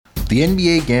The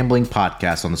NBA Gambling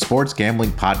Podcast on the Sports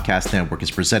Gambling Podcast Network is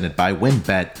presented by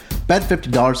WynnBET. Bet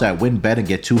 $50 at WynnBET and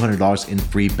get $200 in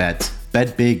free bets.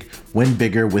 Bet big, win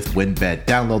bigger with WynnBET.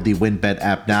 Download the WynnBET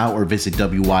app now or visit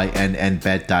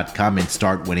wynnbet.com and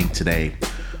start winning today.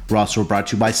 We're also brought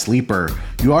to you by Sleeper.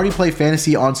 You already play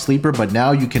fantasy on Sleeper, but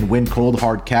now you can win cold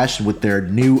hard cash with their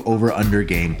new over-under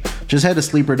game. Just head to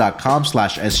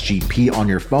sleeper.com/SGP on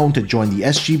your phone to join the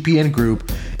SGPN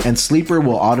group, and Sleeper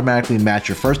will automatically match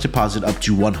your first deposit up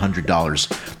to $100.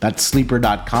 That's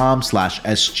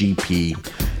sleeper.com/SGP.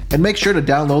 And make sure to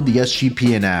download the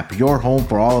SGPN app, your home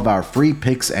for all of our free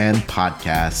picks and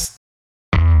podcasts.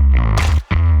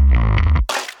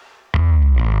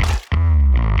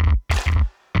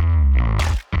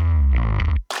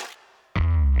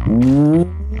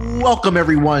 Welcome,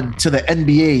 everyone, to the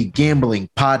NBA Gambling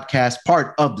Podcast,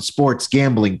 part of the Sports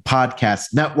Gambling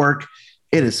Podcast Network.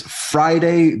 It is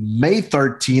Friday, May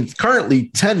 13th, currently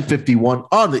 10:51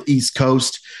 on the East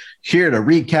Coast. Here to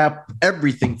recap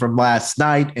everything from last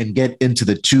night and get into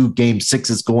the two Game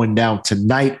 6s going down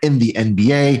tonight in the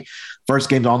NBA. First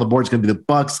game on the board is going to be the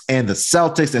Bucks and the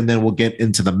Celtics, and then we'll get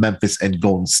into the Memphis and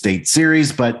Golden State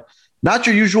series. But not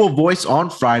your usual voice on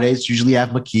Fridays. Usually have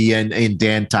McKee and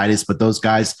Dan Titus, but those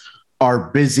guys are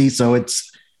busy, so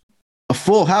it's a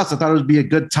full house. I thought it would be a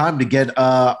good time to get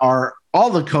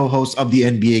all the co-hosts of the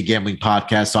NBA Gambling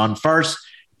Podcast on. First,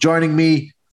 joining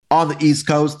me on the East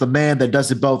Coast, the man that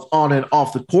does it both on and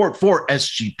off the court for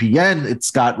SGPN, it's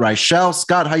Scott Reichel.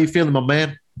 Scott, how you feeling, my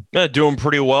man? Yeah, doing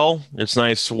pretty well. It's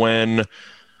nice when,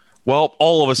 well,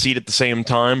 all of us eat at the same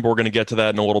time, but we're going to get to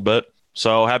that in a little bit.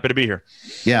 So happy to be here.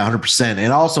 Yeah, 100%.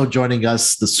 And also joining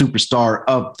us, the superstar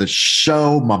of the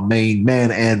show, my main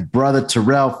man and brother,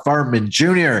 Terrell Furman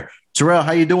Jr. Terrell,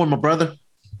 how you doing, my brother?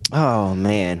 Oh,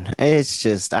 man. It's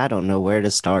just, I don't know where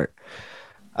to start.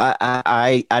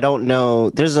 I don't know.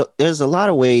 There's a lot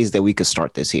of ways that we could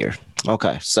start this here.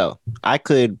 Okay, so I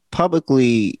could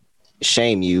publicly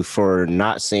shame you for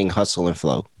not seeing Hustle and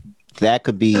Flow. That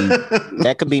could be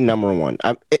number one.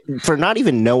 For not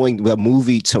even knowing the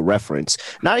movie to reference,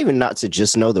 not to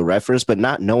just know the reference, but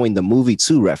not knowing the movie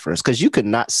to reference, because you could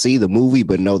not see the movie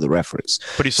but know the reference.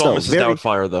 But he saw Mrs.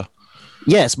 Doubtfire, though.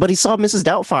 Yes, but he saw Mrs.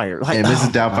 Doubtfire. Like, and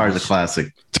Mrs. Doubtfire is a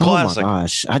classic. It's classic. Oh my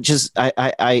gosh!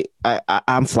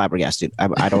 I'm flabbergasted.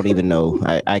 I don't even know.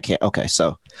 I can't. Okay,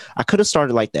 so I could have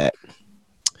started like that.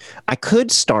 I could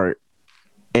start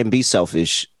and be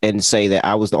selfish and say that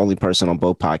I was the only person on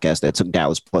both podcasts that took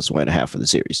Dallas plus 1.5 for the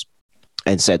series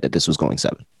and said that this was going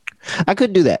 7. I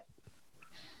could do that.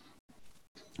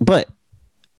 But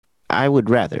I would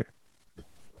rather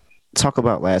talk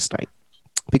about last night,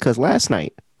 because last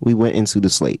night we went into the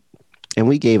slate and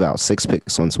we gave out 6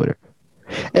 picks on Twitter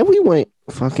and we went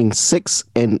fucking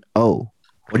 6-0.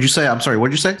 What'd you say? I'm sorry.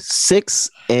 What'd you say?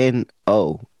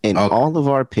 6-0. In all of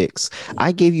our picks.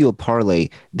 I gave you a parlay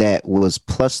that was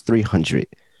plus 300.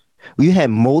 You had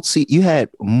multiple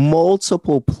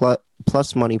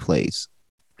plus money plays.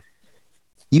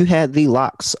 You had the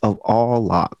locks of all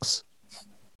locks.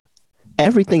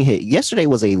 Everything hit. Yesterday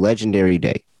was a legendary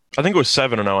day. I think it was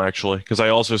 7-0 actually, because I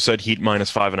also said Heat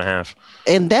minus 5.5.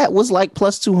 And that was like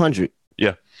plus 200.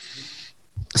 Yeah.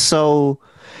 So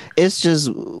it's just,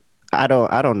 I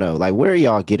don't know. Like, where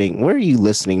are you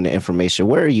listening to information?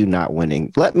 Where are you not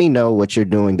winning? Let me know what you're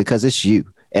doing, because it's you.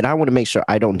 And I want to make sure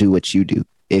I don't do what you do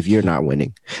if you're not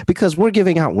winning, because we're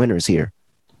giving out winners here.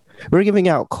 We're giving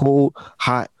out cold,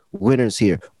 hot winners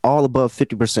here, all above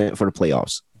 50% for the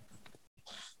playoffs.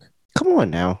 Come on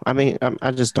now. I mean, I don't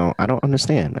understand.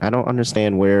 I don't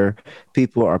understand where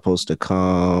people are supposed to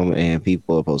come and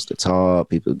people are supposed to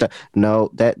talk.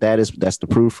 That's the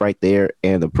proof right there.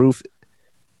 And the proof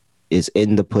is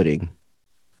in the pudding.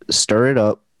 Stir it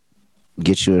up,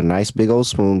 get you a nice big old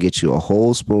spoon, get you a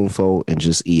whole spoonful, and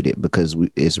just eat it, because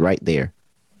it's right there.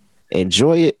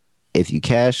 Enjoy it. If you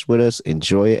cash with us,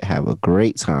 enjoy it. Have a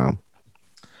great time.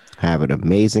 Have an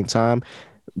amazing time.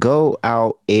 Go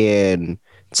out and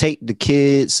take the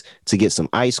kids to get some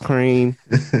ice cream.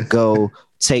 Go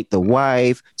take the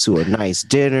wife to a nice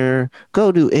dinner.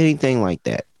 Go do anything like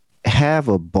that. Have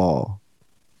a ball.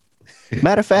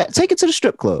 Matter of fact, take it to the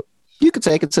strip club. You could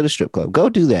take it to the strip club. Go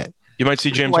do that. You might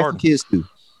see James Harden. Kids do.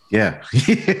 Yeah.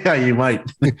 Yeah, you might.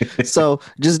 So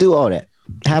just do all that.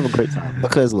 Have a great time.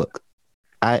 Because look,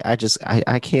 I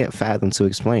can't fathom to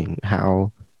explain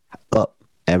how up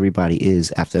everybody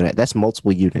is after that. That's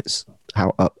multiple units.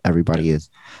 How up everybody is.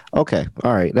 Okay.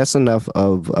 All right. That's enough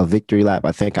of a victory lap.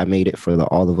 I think I made it for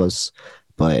all of us,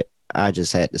 but I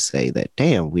just had to say that,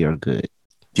 damn, we are good.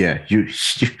 Yeah, you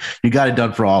got it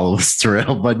done for all of us,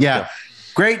 Terrell. But yeah,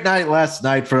 Great night last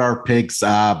night for our picks,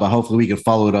 but hopefully we can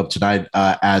follow it up tonight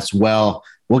as well.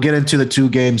 We'll get into the two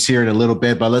games here in a little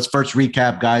bit, but let's first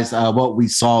recap, guys, what we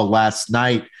saw last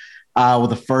night. With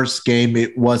the first game,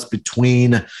 it was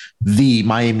between the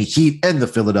Miami Heat and the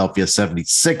Philadelphia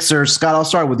 76ers. Scott, I'll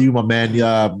start with you, my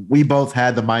man. We both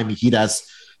had the Miami Heat as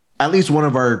at least one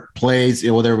of our plays,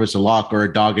 whether it was a lock or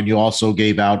a dog, and you also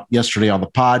gave out yesterday on the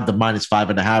pod the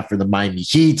 -5.5 for the Miami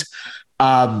Heat.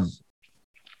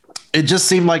 It just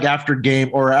seemed like after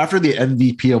the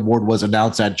MVP award was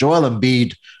announced that Joel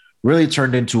Embiid really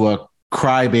turned into a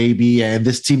crybaby, and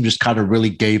this team just kind of really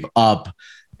gave up.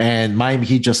 And Miami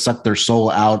Heat just sucked their soul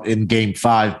out in Game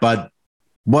 5. But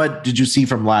what did you see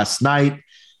from last night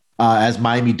as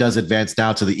Miami does advance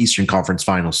now to the Eastern Conference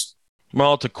Finals?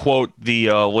 Well, to quote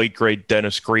the late, great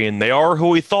Dennis Green, they are who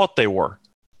we thought they were.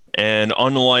 And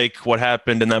unlike what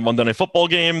happened in that Monday Night Football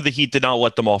game, the Heat did not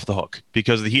let them off the hook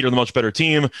because the Heat are the much better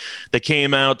team. They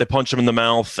came out, they punched them in the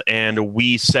mouth, and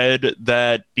we said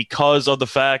that because of the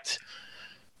fact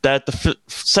that the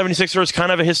 76ers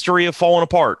kind of have a history of falling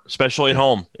apart, especially at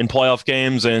home in playoff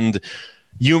games. And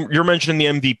you're mentioning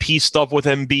the MVP stuff with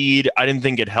Embiid. I didn't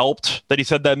think it helped that he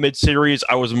said that mid-series.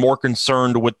 I was more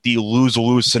concerned with the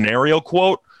lose-lose scenario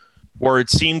quote, where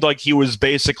it seemed like he was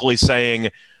basically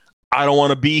saying, I don't want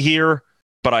to be here,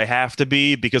 but I have to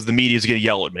be because the media is going to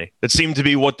yell at me. It seemed to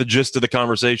be what the gist of the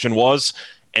conversation was.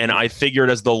 And I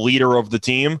figured as the leader of the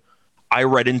team, I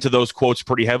read into those quotes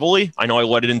pretty heavily. I know I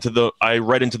read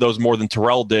into those more than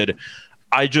Terrell did.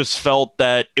 I just felt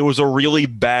that it was a really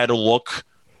bad look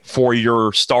for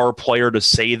your star player to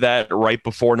say that right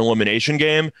before an elimination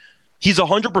game. He's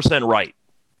 100% right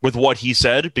with what he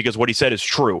said because what he said is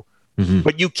true. Mm-hmm.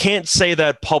 But you can't say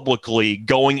that publicly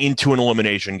going into an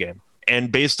elimination game.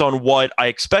 And based on what I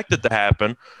expected to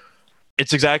happen,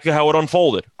 it's exactly how it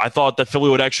unfolded. I thought that Philly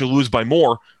would actually lose by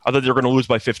more. I thought they were going to lose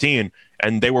by 15,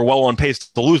 and they were well on pace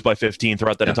to lose by 15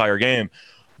 throughout that entire game.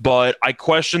 But I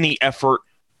question the effort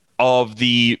of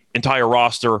the entire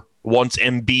roster once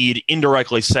Embiid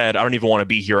indirectly said, I don't even want to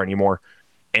be here anymore.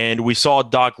 And we saw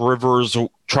Doc Rivers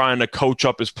trying to coach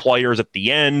up his players at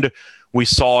the end. We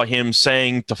saw him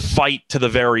saying to fight to the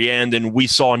very end, and we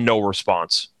saw no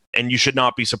response. And you should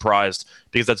not be surprised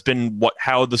because that's been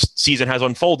how the season has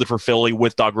unfolded for Philly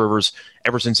with Doc Rivers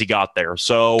ever since he got there.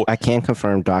 So I can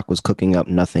confirm Doc was cooking up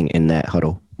nothing in that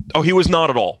huddle. Oh, he was not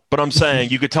at all. But I'm saying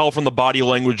you could tell from the body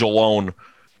language alone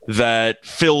that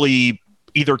Philly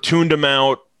either tuned him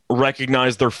out,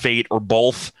 recognized their fate, or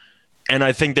both. And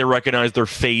I think they recognized their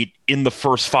fate in the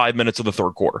first 5 minutes of the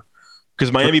third quarter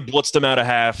because Miami blitzed them out of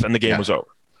half and the game was over.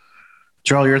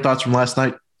 Terrell, your thoughts from last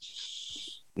night?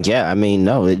 Yeah, I mean,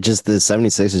 no, the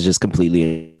 76ers just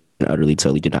completely and utterly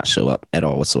totally did not show up at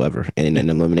all whatsoever in an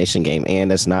elimination game.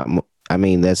 And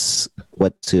that's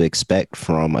what to expect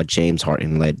from a James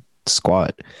Harden-led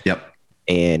squad. Yep.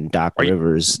 And Doc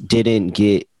Rivers didn't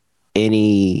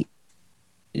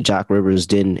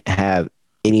have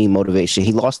any motivation.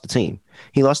 He lost the team.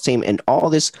 And all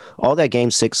that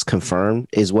Game 6 confirmed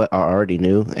is what I already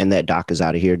knew, and that Doc is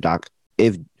out of here.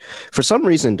 If for some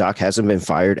reason Doc hasn't been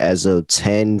fired as of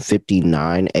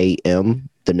 10:59 a.m.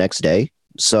 the next day,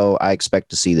 so I expect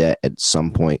to see that at some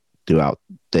point throughout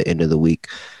the end of the week.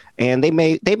 And they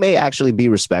may actually be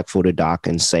respectful to Doc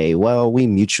and say, well, we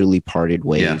mutually parted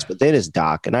ways. Yeah. But then it's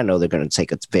Doc, and I know they're going to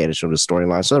take advantage of the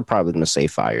storyline, so they're probably going to say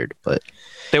fired. But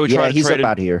they would try to he's trade up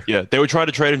out here. Yeah, they would try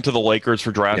to trade him to the Lakers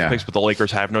for draft picks, but the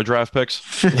Lakers have no draft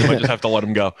picks. They might just have to let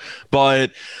him go.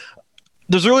 But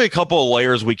there's really a couple of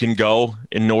layers we can go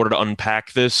in order to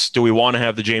unpack this. Do we want to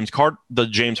have the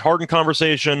James Harden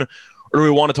conversation, or do we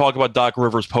want to talk about Doc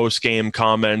Rivers' post-game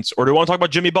comments, or do we want to talk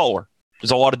about Jimmy Butler?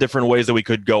 There's a lot of different ways that we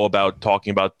could go about talking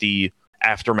about the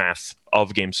aftermath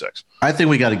of Game 6. I think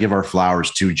we got to give our flowers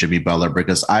to Jimmy Butler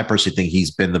because I personally think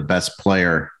he's been the best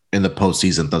player in the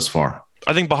postseason thus far.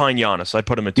 I think behind Giannis. I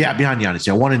put him at 2. Yeah, behind Giannis.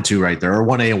 Yeah, 1 and 2 right there, or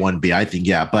 1A and 1B. I think,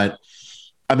 yeah. But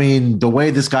I mean, the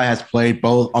way this guy has played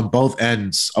on both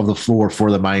ends of the floor for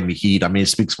the Miami Heat, I mean, it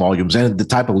speaks volumes. And the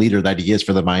type of leader that he is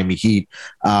for the Miami Heat,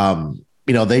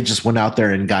 they just went out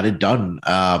there and got it done.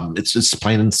 It's just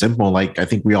plain and simple. Like, I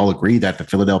think we all agree that the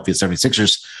Philadelphia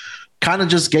 76ers kind of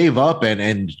just gave up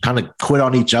and kind of quit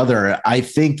on each other. I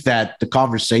think that the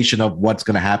conversation of what's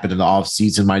going to happen in the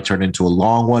offseason might turn into a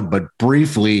long one, but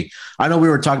briefly, I know we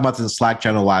were talking about this in the Slack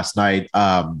channel last night,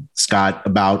 Scott,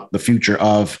 about the future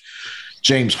of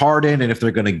James Harden and if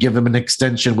they're going to give him an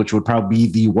extension, which would probably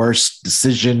be the worst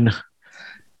decision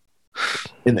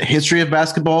in the history of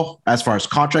basketball as far as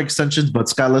contract extensions. But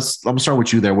Scott, let me start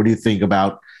with you there. What do you think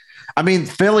about, I mean,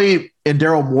 Philly and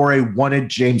Daryl Morey wanted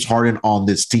James Harden on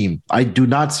this team. I do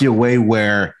not see a way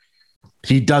where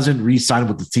he doesn't re-sign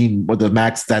with the team with the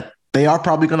max that they are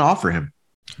probably going to offer him.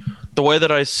 The way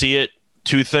that I see it,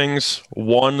 two things.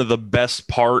 One, the best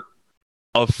part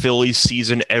of Philly's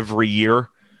season every year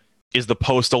is the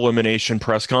post-elimination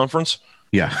press conference.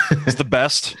 Yeah. It's the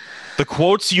best. The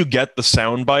quotes you get, the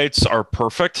sound bites, are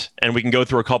perfect, and we can go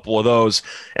through a couple of those.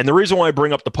 And the reason why I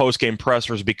bring up the post-game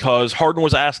presser is because Harden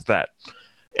was asked that.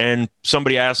 And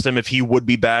somebody asked him if he would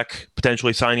be back,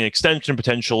 potentially signing an extension,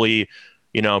 potentially,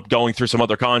 going through some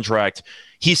other contract.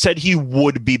 He said he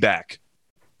would be back.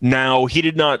 Now, he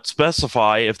did not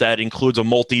specify if that includes a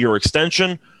multi-year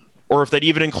extension or if that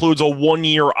even includes a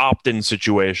one-year opt-in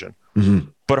situation. Mm-hmm.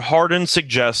 But Harden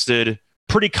suggested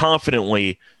pretty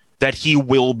confidently that he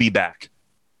will be back.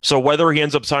 So whether he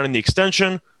ends up signing the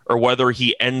extension or whether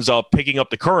he ends up picking up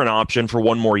the current option for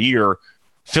one more year,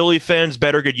 Philly fans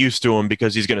better get used to him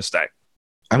because he's going to stay.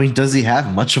 I mean, does he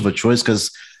have much of a choice?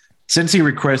 Because since he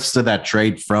requested that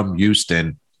trade from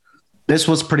Houston, this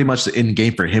was pretty much the end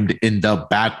game for him to end up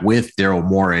back with Daryl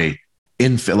Morey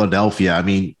in Philadelphia. I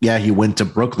mean, yeah, he went to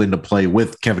Brooklyn to play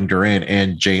with Kevin Durant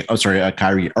and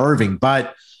Kyrie Irving,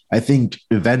 but I think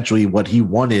eventually what he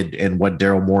wanted and what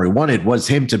Daryl Morey wanted was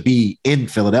him to be in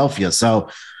Philadelphia. So,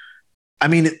 I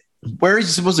mean, where is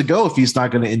he supposed to go if he's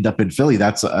not going to end up in Philly?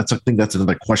 I think that's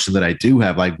another question that I do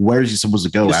have. Like, where is he supposed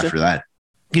to go Houston? after that?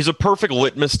 He's a perfect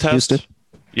litmus test. Houston?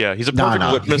 Yeah, he's a perfect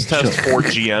litmus test for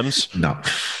GMs. No.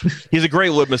 He's a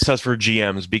great litmus test for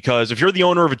GMs because if you're the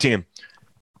owner of a team,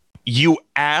 you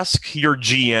ask your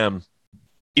GM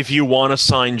if you want to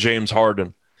sign James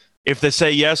Harden. If they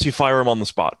say yes, you fire him on the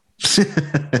spot.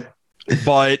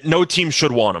 But no team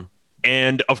should want him.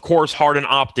 And, of course, Harden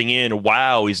opting in,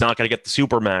 wow, he's not going to get the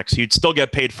Supermax. He'd still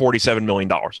get paid $47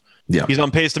 million. Yeah. He's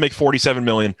on pace to make $47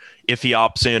 million if he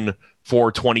opts in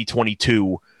for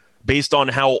 2022. Based on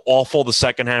how awful the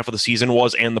second half of the season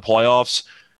was and the playoffs,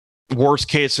 worst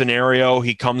case scenario,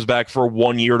 he comes back for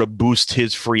 1 year to boost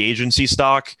his free agency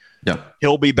stock. Yeah.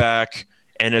 He'll be back.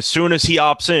 And as soon as he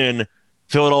opts in,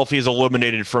 Philadelphia is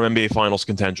eliminated from NBA Finals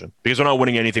contention because they're not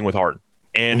winning anything with Harden.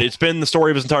 And it's been the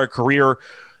story of his entire career.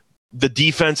 The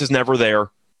defense is never there,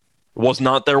 was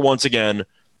not there once again.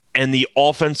 And the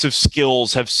offensive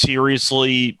skills have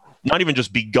seriously not even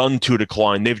just begun to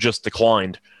decline. They've just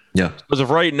declined. Yeah. As of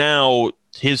right now,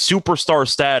 his superstar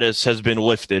status has been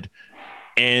lifted,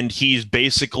 and he's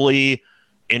basically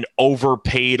an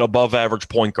overpaid, above-average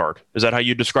point guard. Is that how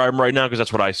you describe him right now? Because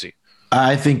that's what I see.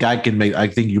 I think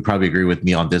you probably agree with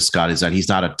me on this, Scott, is that he's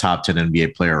not a top 10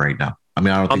 NBA player right now. I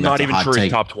mean, I'm not even sure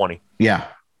he's top 20. Yeah.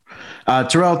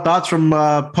 Terrell, thoughts from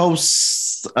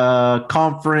post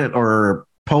conference or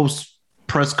post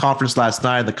press conference last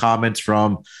night, the comments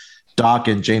from Doc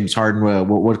and James Harden.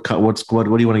 What do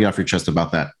you want to get off your chest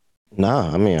about that?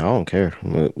 Nah, I mean, I don't care.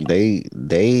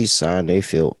 They signed they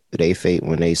fate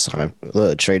when they signed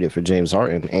traded for James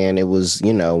Harden, and it was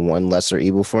one lesser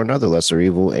evil for another lesser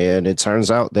evil, and it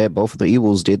turns out that both of the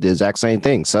evils did the exact same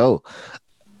thing. So,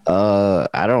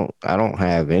 I don't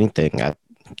have anything. I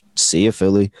see you,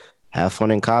 Philly. Have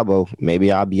fun in Cabo. Maybe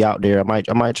I'll be out there. I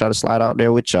might try to slide out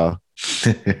there with y'all.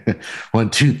 1,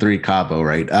 2, 3 Cabo,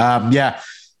 right? Yeah.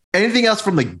 Anything else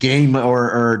from the game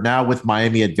or now with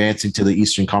Miami advancing to the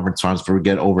Eastern Conference Finals before we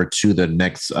get over to the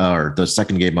next or the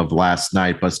second game of last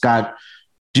night? But Scott,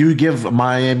 do you give them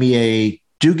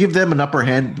an upper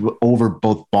hand over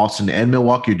both Boston and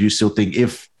Milwaukee, or do you still think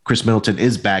if Chris Middleton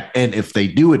is back and if they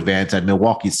do advance, that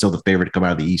Milwaukee is still the favorite to come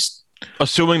out of the East?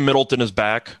 Assuming Middleton is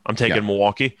back, I'm taking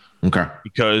Milwaukee. Okay.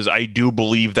 Because I do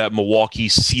believe that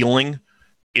Milwaukee's ceiling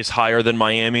is higher than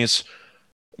Miami's.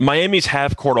 Miami's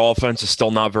half-court offense is still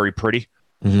not very pretty,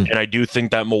 and I do think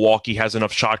that Milwaukee has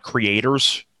enough shot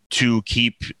creators to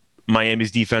keep Miami's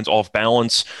defense off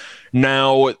balance.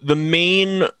 Now, the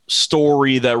main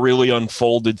story that really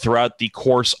unfolded throughout the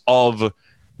course of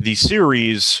the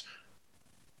series,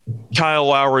 Kyle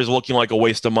Lowry is looking like a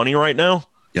waste of money right now.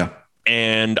 Yeah.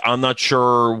 And I'm not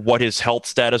sure what his health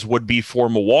status would be for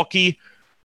Milwaukee.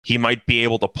 He might be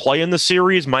able to play in the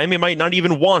series. Miami might not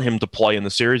even want him to play in the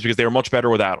series because they are much better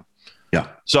without him. Yeah.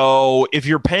 So if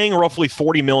you're paying roughly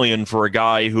 $40 million for a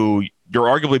guy who you're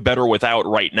arguably better without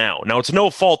right now, it's no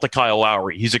fault to Kyle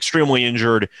Lowry. He's extremely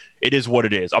injured. It is what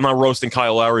it is. I'm not roasting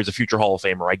Kyle Lowry as a future Hall of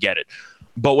Famer. I get it.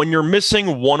 But when you're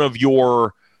missing one of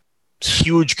your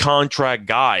huge contract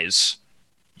guys,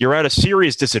 you're at a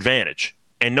serious disadvantage.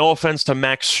 And no offense to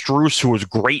Max Strus, who was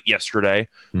great yesterday.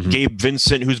 Gabe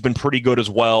Vincent, who's been pretty good as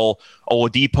well.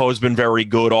 Oladipo has been very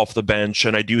good off the bench.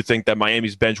 And I do think that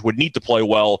Miami's bench would need to play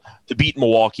well to beat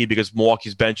Milwaukee because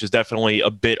Milwaukee's bench is definitely a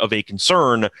bit of a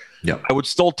concern. Yeah. I would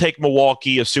still take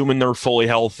Milwaukee, assuming they're fully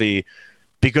healthy.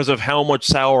 because of how much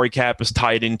salary cap is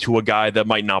tied into a guy that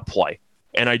might not play.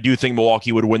 And I do think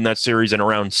Milwaukee would win that series in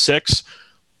around 6.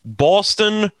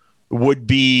 Boston would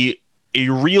be a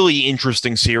really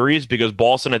interesting series because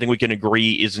Boston, I think we can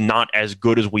agree, is not as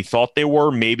good as we thought they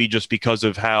were, maybe just because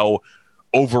of how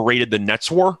overrated the Nets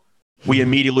were. We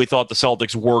immediately thought the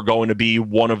Celtics were going to be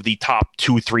one of the top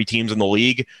 2-3 teams in the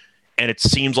league, and it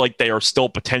seems like they are still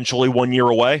potentially 1 year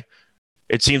away.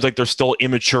 It seems like they're still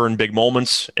immature in big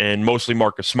moments, and mostly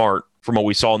Marcus Smart from what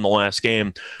we saw in the last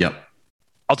game. Yep.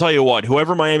 I'll tell you what,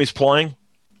 whoever Miami's playing,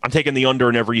 I'm taking the under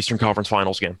in every Eastern Conference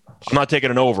Finals game. I'm not taking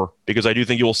an over because I do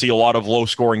think you will see a lot of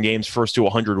low-scoring games first to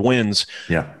 100 wins.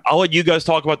 Yeah. I'll let you guys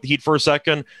talk about the Heat for a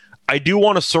second. I do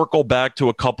want to circle back to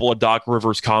a couple of Doc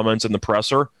Rivers' comments in the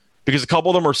presser because a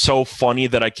couple of them are so funny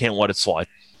that I can't let it slide.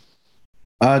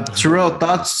 Terrell,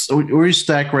 thoughts? Where are you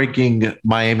stack ranking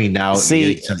Miami now?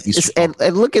 See, and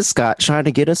look at Scott trying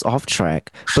to get us off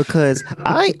track because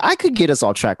I could get us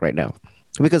off track right now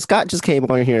because Scott just came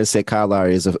on here and said Kyle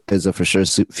Lowry is a for sure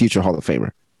future Hall of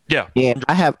Famer. Yeah, and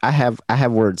I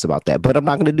have words about that, but I'm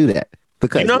not going to do that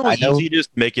because you know how easy it is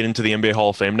to make it into the NBA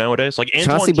Hall of Fame nowadays. Like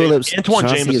Chauncey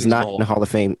Jameson is not in the Hall of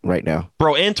Fame right now,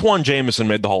 bro. Antoine Jameson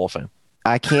made the Hall of Fame.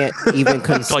 I can't even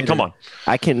consider. Like, come on,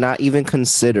 I cannot even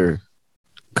consider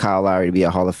Kyle Lowry to be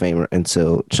a Hall of Famer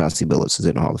until Chauncey Billups is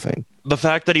in the Hall of Fame. The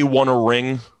fact that he won a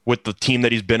ring with the team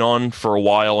that he's been on for a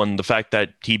while, and the fact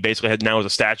that he basically now is a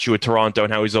statue at Toronto,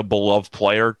 and how he's a beloved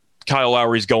player. Kyle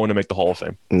Lowry's going to make the Hall of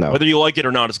Fame. No. Whether you like it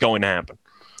or not, it's going to happen.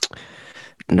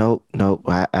 No,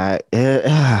 I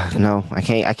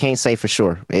can't say for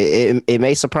sure. It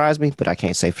may surprise me, but I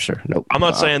can't say for sure. Nope. I'm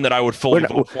not saying that I would fully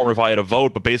vote for him if I had a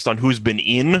vote, but based on who's been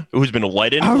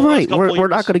led in. All right, we're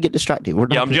not going to get distracted. I'm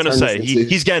going to say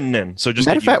he's getting in. So just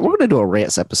matter of fact, we're going to do a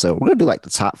rants episode. We're going to do like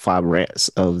the top 5 rants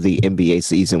of the NBA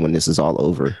season when this is all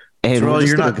over. And Terrell,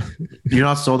 you're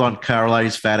not sold on Kyle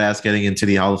Lowry's fat ass getting into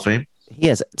the Hall of Fame? He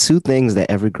has 2 things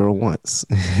that every girl wants.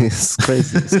 It's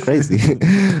crazy. It's crazy.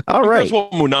 All right. That's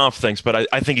what Munaf thinks, but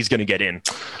I think he's going to get in.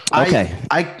 Okay.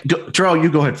 Terrell,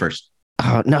 you go ahead first.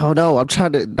 No. I'm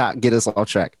trying to not get us off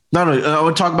track. No. I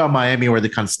want to talk about Miami, where they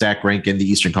kind of stack rank in the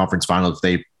Eastern Conference Finals if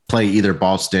they play either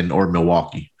Boston or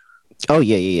Milwaukee. Oh,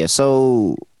 yeah.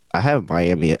 So I have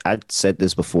Miami. I said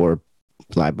this before,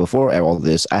 like before all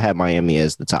this, I have Miami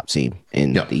as the top team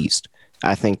in the East.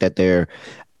 I think that they're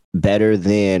better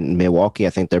than Milwaukee. I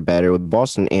think they're better with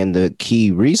Boston. And the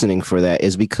key reasoning for that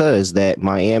is because that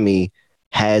Miami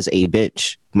has a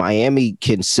bench. Miami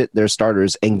can sit their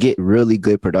starters and get really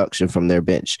good production from their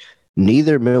bench.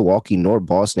 Neither Milwaukee nor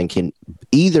Boston can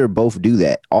either both do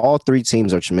that. All 3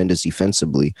 teams are tremendous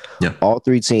defensively. Yeah. All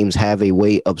 3 teams have a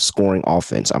way of scoring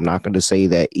offense. I'm not going to say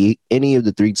that any of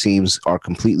the 3 teams are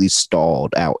completely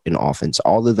stalled out in offense.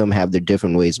 All of them have their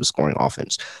different ways of scoring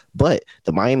offense. But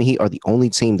the Miami Heat are the only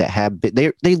team that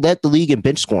they led the league in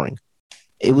bench scoring.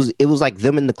 It was like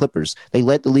them and the Clippers. They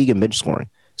led the league in bench scoring.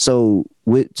 So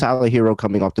with Tyler Hero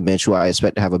coming off the bench, who I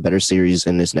expect to have a better series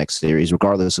in this next series,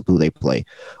 regardless of who they play,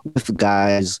 with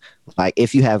guys like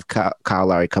if you have Kyle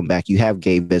Lowry come back, you have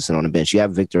Gabe Vincent on the bench, you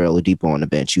have Victor Oladipo on the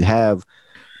bench, you have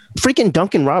freaking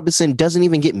Duncan Robinson doesn't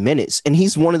even get minutes, and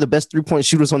he's one of the best 3-point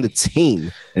shooters on the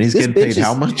team. And he's getting paid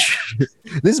how much?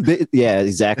 Yeah,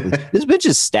 exactly. This bench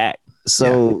is stacked.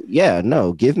 So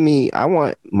I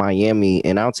want Miami,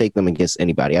 and I'll take them against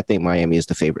anybody. I think Miami is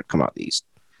the favorite to come out the East.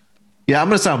 Yeah, I'm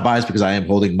going to sound biased because I am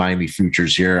holding Miami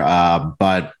futures here.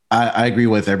 But I agree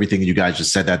with everything that you guys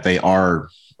just said, that they are,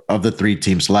 of the 3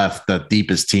 teams left, the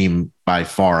deepest team by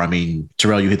far. I mean,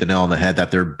 Terrell, you hit the nail on the head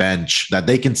that their bench, that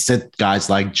they can sit guys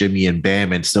like Jimmy and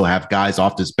Bam and still have guys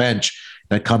off this bench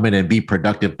that come in and be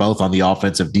productive both on the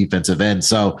offensive, defensive end.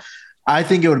 So I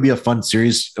think it would be a fun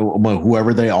series,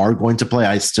 whoever they are going to play.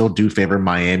 I still do favor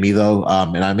Miami, though,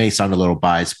 and I may sound a little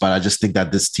biased, but I just think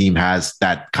that this team has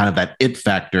that kind of that it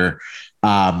factor,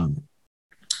 and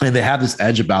they have this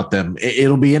edge about them.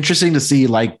 It'll be interesting to see,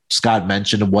 like Scott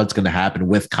mentioned, what's going to happen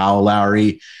with Kyle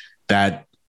Lowry, that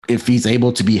if he's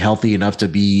able to be healthy enough to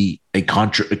be a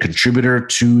contributor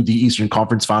to the Eastern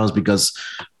Conference Finals, because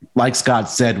like Scott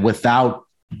said, without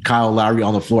Kyle Lowry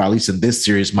on the floor, at least in this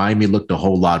series, Miami looked a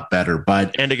whole lot better.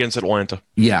 And against Atlanta.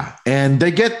 Yeah. And they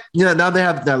get, now they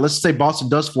have that. Let's say Boston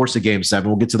does force a game 7.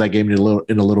 We'll get to that game in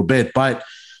a little bit. But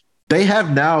they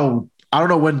have now, I don't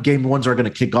know when game 1s are going to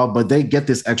kick off, but they get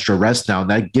this extra rest now. And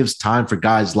that gives time for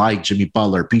guys like Jimmy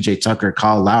Butler, PJ Tucker,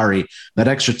 Kyle Lowry, that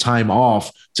extra time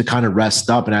off to kind of rest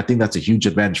up. And I think that's a huge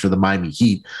advantage for the Miami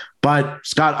Heat. But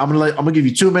Scott, I'm going to give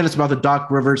you 2 minutes about the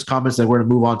Doc Rivers comments, that we're going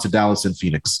to move on to Dallas and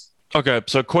Phoenix. Okay,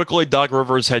 so quickly, Doc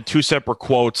Rivers had 2 separate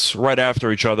quotes right after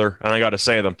each other, and I got to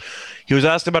say them. He was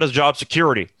asked about his job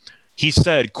security, He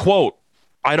said, quote,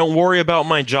 "I don't worry about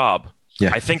my job.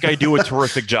 Yeah. I think I do a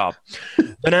terrific job."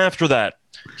 Then after that,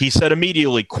 he said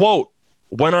immediately, quote,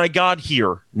 "When I got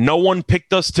here, no one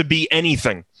picked us to be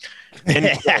anything." And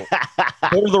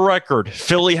for the record,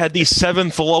 Philly had the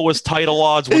 7th lowest title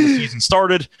odds when the season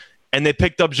started, and they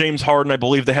picked up James Harden. I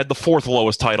believe they had the 4th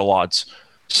lowest title odds.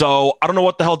 So I don't know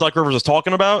what the hell Doc Rivers is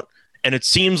talking about. And it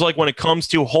seems like when it comes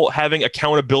to having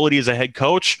accountability as a head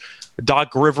coach,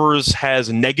 Doc Rivers has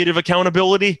negative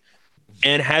accountability.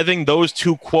 And having those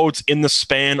two quotes in the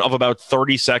span of about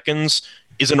 30 seconds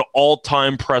is an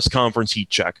all-time press conference heat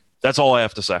check. That's all I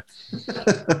have to say.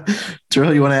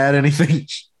 Terrell, you want to add anything?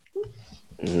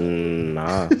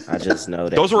 Nah, I just know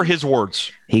that those were his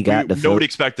words. He got nobody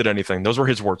expected anything. Those were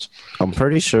his words. I'm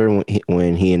pretty sure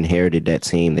when he inherited that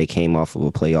team, they came off of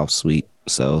a playoff sweep.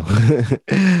 So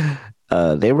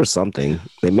they were something.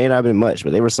 They may not have been much,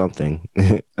 but they were something.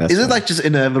 Is it like just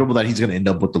inevitable that he's going to end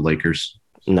up with the Lakers?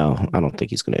 No, I don't think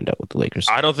he's going to end up with the Lakers.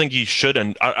 I don't think he should.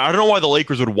 And I don't know why the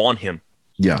Lakers would want him.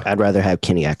 Yeah, I'd rather have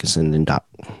Kenny Atkinson than Doc.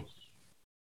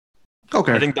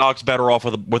 Okay. I think Doc's better off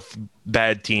with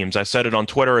bad teams. I said it on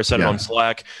Twitter. I said it on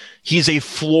Slack. He's a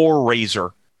floor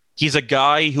raiser. He's a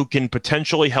guy who can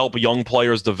potentially help young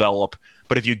players develop.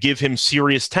 But if you give him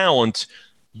serious talent,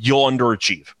 you'll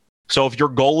underachieve. So if your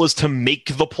goal is to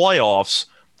make the playoffs,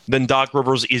 then Doc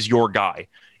Rivers is your guy.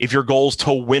 If your goal is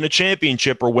to win a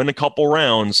championship or win a couple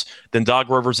rounds, then Doc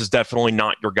Rivers is definitely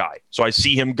not your guy. So I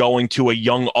see him going to a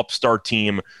young upstart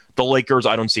team. The Lakers,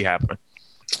 I don't see happening.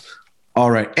 All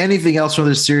right. Anything else from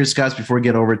this series, guys, before we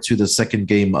get over to the second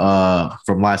game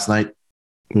from last night?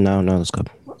 No, let's go.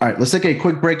 All right, let's take a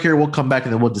quick break here. We'll come back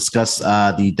and then we'll discuss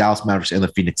the Dallas Mavericks and the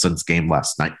Phoenix Suns game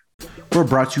last night. We're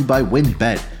brought to you by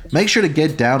WynnBET. Make sure to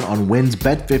get down on Wynn's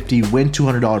Bet 50 Win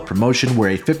 $200 promotion, where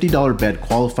a $50 bet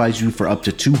qualifies you for up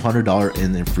to $200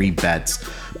 in free bets.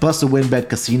 Plus, the WynnBET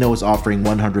Casino is offering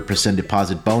 100%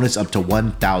 deposit bonus up to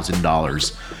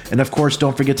 $1,000. And of course,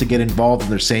 don't forget to get involved in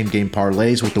their same game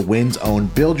parlays with the Wynn's own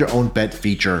Build Your Own Bet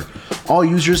feature. All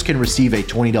users can receive a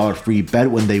 $20 free bet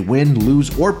when they win,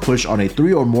 lose, or push on a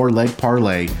 3 or more leg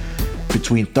parlay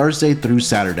between Thursday through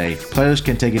Saturday. Players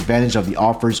can take advantage of the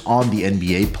offers on the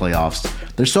NBA playoffs.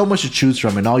 There's so much to choose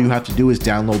from, and all you have to do is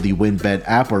download the WynnBET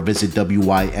app or visit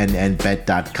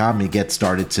wynnbet.com and get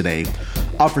started today.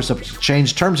 Offers subject to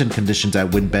change. Terms and conditions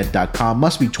at wynnbet.com.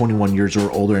 Must be 21 years or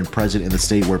older and present in the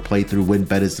state where playthrough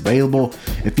WynnBET is available.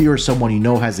 If you or someone you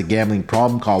know has a gambling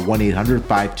problem, call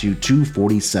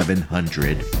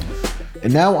 1-800-522-4700.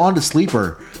 And now on to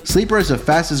Sleeper. Sleeper is the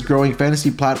fastest growing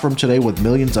fantasy platform today with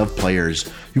millions of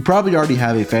players. You probably already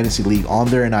have a fantasy league on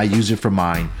there, and I use it for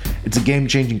mine. It's a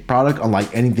game-changing product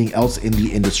unlike anything else in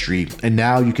the industry. And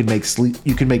now you can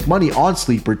make money on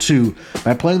Sleeper too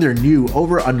by playing their new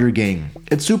over-under game.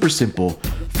 It's super simple.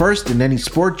 First, in any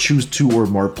sport, choose 2 or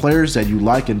more players that you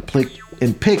like and pick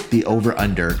the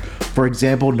over-under. For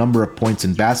example, number of points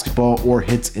in basketball or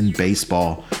hits in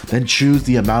baseball. Then choose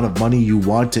the amount of money you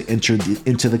want to enter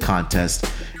into the contest.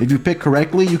 If you pick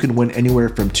correctly, you can win anywhere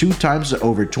from 2 times to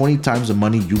over 20 times the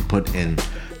money you put in.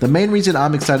 The main reason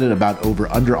I'm excited about Over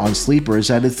Under on Sleeper is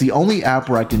that it's the only app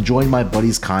where I can join my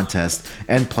buddies' contest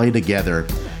and play together.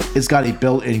 It's got a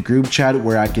built-in group chat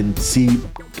where I can see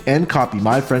and copy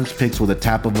my friends' picks with a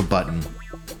tap of a button.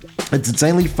 It's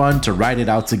insanely fun to write it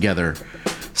out together.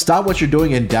 Stop what you're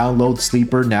doing and download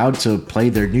Sleeper now to play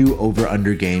their new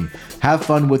over-under game. Have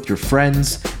fun with your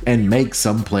friends and make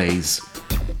some plays.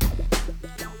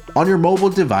 On your mobile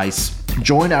device,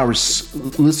 join our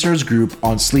listeners group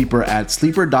on Sleeper at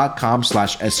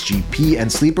sleeper.com/SGP, and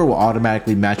Sleeper will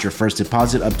automatically match your first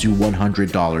deposit up to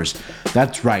 $100.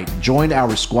 That's right. Join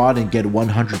our squad and get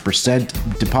 100%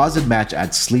 deposit match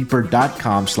at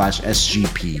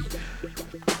sleeper.com/SGP.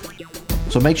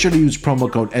 So make sure to use promo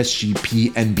code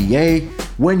SGPNBA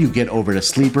when you get over to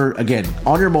Sleeper. Again,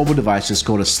 on your mobile device, just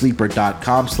go to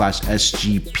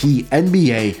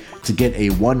sleeper.com/SGPNBA to get a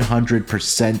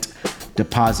 100%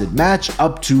 deposit match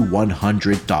up to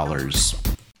 $100.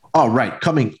 All right,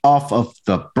 coming off of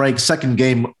the break, second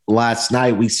game last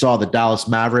night, we saw the Dallas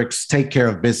Mavericks take care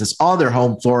of business on their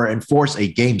home floor and force a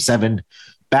Game 7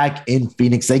 back in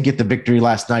Phoenix. They get the victory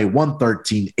last night,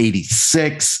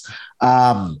 113-86.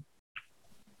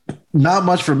 Not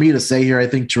much for me to say here. I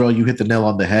think, Terrell, you hit the nail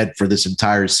on the head for this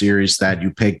entire series that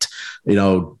you picked,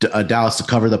 Dallas to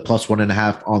cover the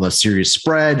 +1.5 on the series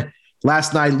spread.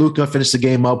 Last night, Luka finished the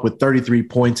game up with 33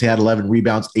 points. He had 11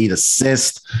 rebounds, 8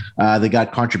 assists. They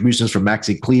got contributions from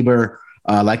Maxi Kleber,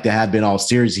 like they had been all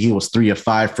series. He was 3 of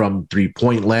 5 from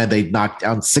three-point land. They knocked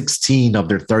down 16 of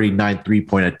their 39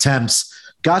 three-point attempts.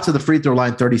 got to the free throw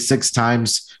line 36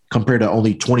 times compared to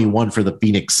only 21 for the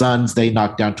Phoenix Suns. They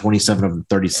knocked down 27 of the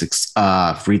 36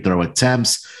 free throw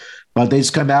attempts, but they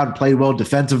just come out and played well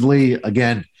defensively.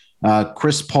 Again,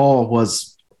 Chris Paul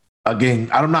was, again,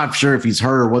 I'm not sure if he's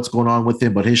hurt or what's going on with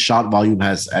him, but his shot volume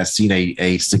has seen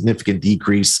a significant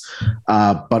decrease.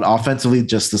 But offensively,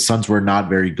 just the Suns were not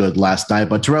very good last night.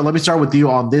 But Terrell, let me start with you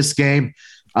on this game.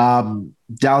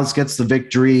 Dallas gets the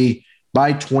victory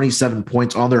by 27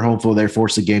 points on their home field. They're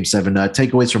forced to Game 7.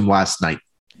 Takeaways from last night.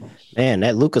 Man,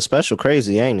 that Luka special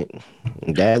crazy, ain't it?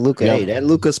 That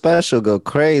Luka special go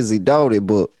crazy, don't it,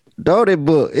 book? Don't it,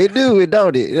 book? It do,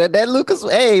 don't it? That Lucas,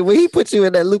 hey, when he put you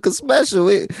in that Lucas special,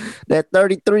 that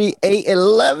 33, 8, and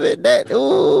 11, that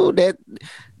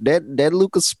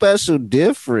Lucas special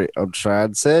different. I'm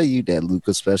trying to tell you that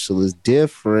Lucas special is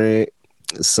different.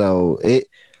 So it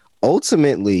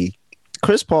ultimately,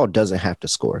 Chris Paul doesn't have to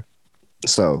score.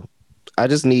 So I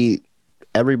just need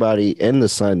everybody in the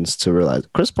Suns to realize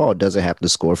Chris Paul doesn't have to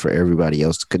score for everybody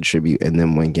else to contribute and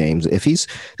then win games.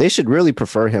 They should really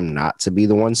prefer him not to be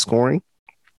the one scoring.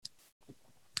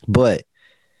 But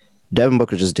Devin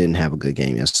Booker just didn't have a good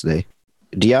game yesterday.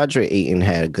 DeAndre Ayton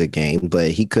had a good game, but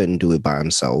he couldn't do it by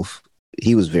himself.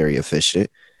 He was very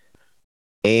efficient.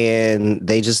 And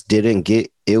they just didn't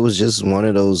get, it was just one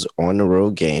of those on the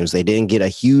road games. They didn't get a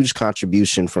huge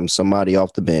contribution from somebody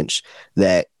off the bench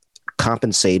that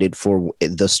compensated for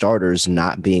the starters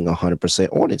not being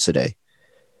 100% on it today.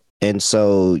 And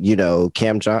so,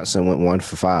 Cam Johnson went 1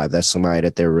 for 5. That's somebody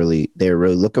that they're really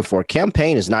looking for. Cam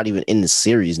Payne is not even in the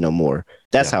series no more.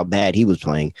 That's how bad he was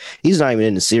playing. He's not even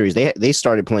in the series. They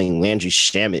started playing Landry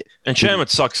Shamet. And Shamet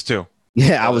sucks too.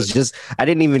 Yeah, I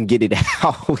didn't even get it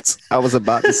out. I was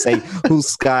about to say who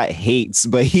Scott hates,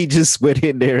 but he just went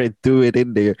in there and threw it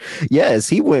in there. Yes,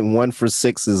 he went 1 for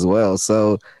 6 as well.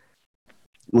 So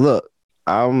look,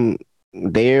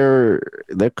 they're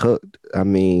cooked. I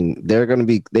mean, they're going to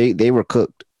be, they were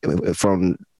cooked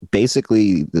from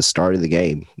basically the start of the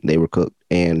game. They were cooked,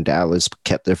 and Dallas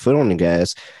kept their foot on the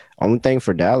gas. Only thing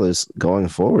for Dallas going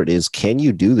forward is, can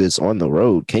you do this on the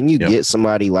road? Can you get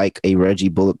somebody like a Reggie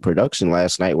Bullock production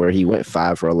last night where he went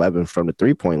 5 for 11 from the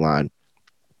 3-point line?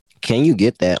 Can you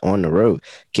get that on the road?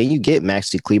 Can you get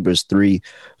Maxi Kleber's 3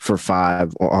 for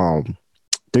 5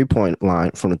 3-point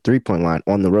line from the 3-point line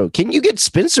on the road? Can you get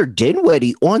Spencer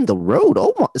Dinwiddie on the road?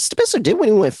 Oh my, Spencer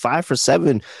Dinwiddie went 5 for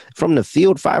 7 from the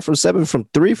field, 5 for 7 from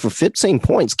 3 for 15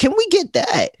 points. Can we get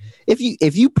that? If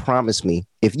you promise me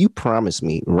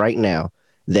right now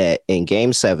that in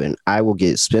Game 7 I will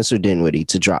get Spencer Dinwiddie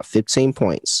to drop 15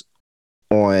 points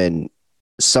on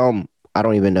some, I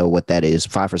don't even know what that is,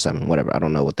 5 for 7, whatever. I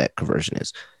don't know what that conversion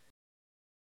is.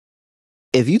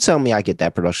 If you tell me I get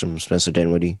that production from Spencer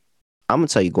Dinwiddie, I'm gonna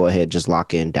tell you, go ahead, just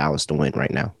lock in Dallas to win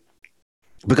right now,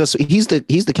 because he's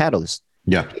the catalyst.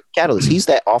 Yeah, catalyst. He's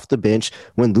that off the bench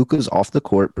when Luka's off the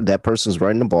court, that person's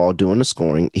running the ball, doing the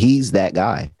scoring. He's that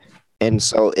guy. And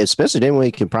so if Spencer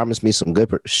Dinwiddie can promise me some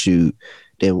good shoot,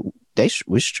 then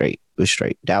we're straight. We're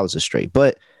straight. Dallas is straight.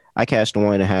 But I cashed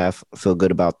 1.5. Feel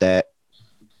good about that.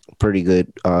 Pretty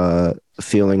good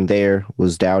feeling there.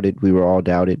 Was doubted. We were all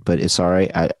doubted, but it's all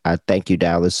right. I thank you,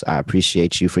 Dallas. I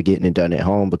appreciate you for getting it done at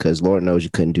home, because Lord knows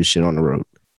you couldn't do shit on the road.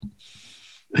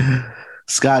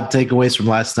 Scott, takeaways from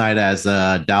last night as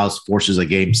Dallas forces a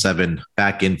Game 7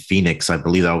 back in Phoenix. I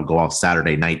believe that will go off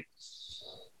Saturday night.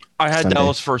 I had Sunday.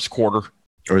 Dallas first quarter.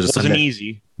 Or is it wasn't Sunday?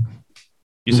 Easy.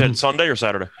 You said Sunday or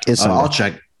Saturday? It's I'll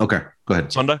check. Okay, go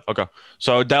ahead. Sunday? Okay.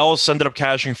 So Dallas ended up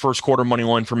cashing first quarter money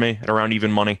line for me at around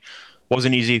even money.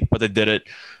 Wasn't easy, but they did it.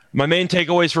 My main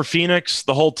takeaways for Phoenix,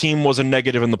 the whole team was a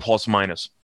negative in the plus minus.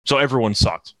 So everyone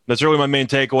sucked. That's really my main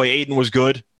takeaway. Ayton was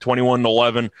good,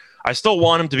 21-11. I still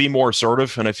want him to be more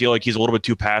assertive, and I feel like he's a little bit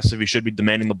too passive. He should be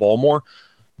demanding the ball more.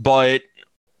 But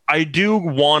I do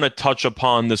want to touch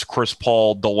upon this Chris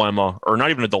Paul dilemma, or not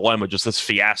even a dilemma, just this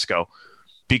fiasco,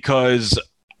 because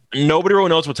nobody really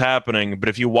knows what's happening. But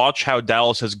if you watch how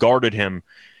Dallas has guarded him,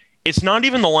 it's not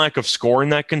even the lack of scoring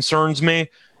that concerns me.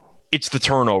 It's the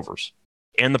turnovers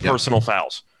and the personal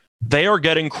fouls. They are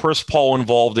getting Chris Paul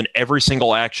involved in every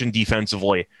single action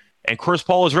defensively. And Chris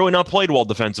Paul has really not played well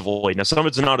defensively. Now, some of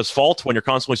it's not his fault when you're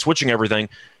constantly switching everything,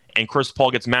 and Chris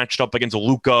Paul gets matched up against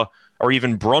Luka or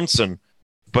even Brunson.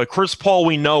 But Chris Paul,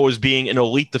 we know, as being an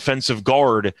elite defensive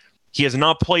guard, he has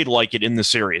not played like it in the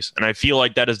series. And I feel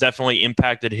like that has definitely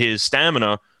impacted his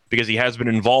stamina, because he has been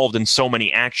involved in so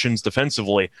many actions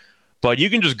defensively. But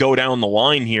you can just go down the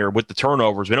line here with the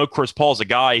turnovers. We know Chris Paul's a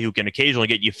guy who can occasionally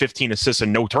get you 15 assists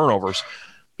and no turnovers.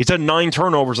 He's had 9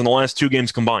 turnovers in the last 2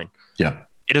 games combined. Yeah.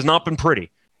 It has not been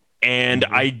pretty. And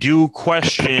I do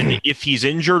question if he's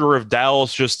injured or if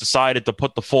Dallas just decided to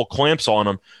put the full clamps on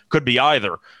him. Could be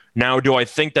either. Now, do I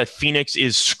think that Phoenix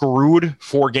is screwed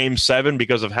for Game 7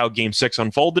 because of how Game 6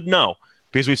 unfolded? No,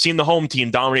 because we've seen the home team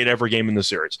dominate every game in the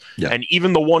series. Yeah. And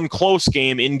even the one close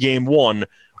game in Game 1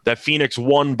 that Phoenix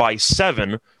won by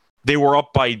 7, they were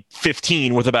up by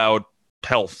 15 with about,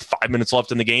 5 minutes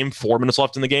left in the game, 4 minutes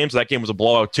left in the game. So that game was a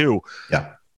blowout too.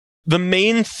 Yeah. The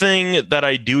main thing that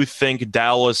I do think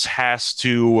Dallas has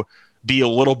to be a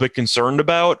little bit concerned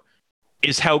about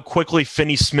is how quickly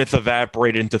Finney Smith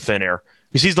evaporated into thin air.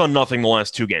 Because he's done nothing the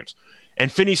last 2 games.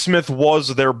 And Finney Smith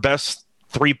was their best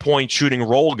 3-point shooting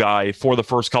role guy for the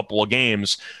first couple of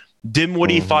games.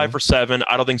 Dinwiddie, 5 for 7.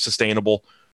 I don't think sustainable.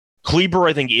 Kleber,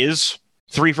 I think, is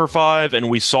 3 for 5. And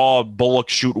we saw Bullock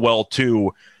shoot well,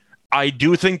 too. I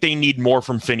do think they need more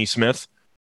from Finney Smith.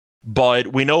 But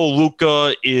we know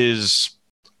Luka is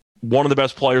one of the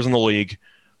best players in the league.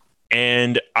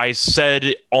 And I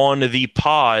said on the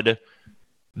pod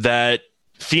that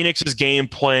Phoenix's game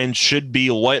plan should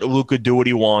be let Luka do what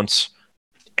he wants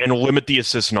and limit the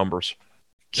assist numbers.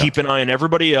 Keep an eye on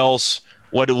everybody else.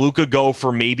 Let Luka go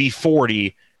for maybe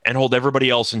 40 and hold everybody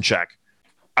else in check.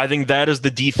 I think that is the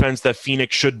defense that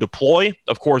Phoenix should deploy.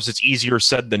 Of course, it's easier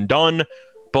said than done,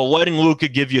 but letting Luka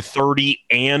give you 30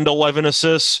 and 11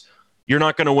 assists, you're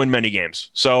not going to win many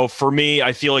games. So for me,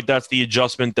 I feel like that's the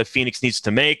adjustment that Phoenix needs to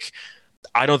make.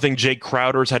 I don't think Jake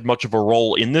Crowder's had much of a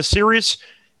role in this series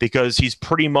because he's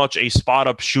pretty much a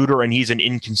spot-up shooter, and he's an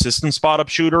inconsistent spot-up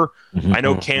shooter. I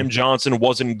know Cam Johnson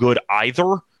wasn't good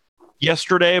either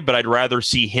yesterday, but I'd rather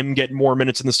see him get more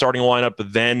minutes in the starting lineup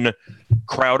than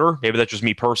Crowder. Maybe that's just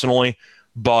me personally.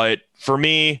 But for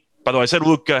me, by the way, I said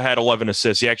Luka had 11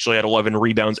 assists. He actually had 11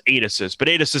 rebounds, 8 assists. But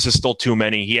 8 assists is still too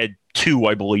many. He had 2,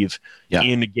 I believe,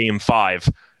 in Game 5.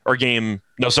 Game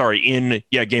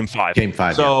 5. Game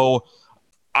 5, So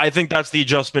I think that's the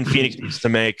adjustment Phoenix needs to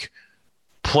make.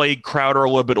 Play Crowder a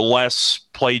little bit less,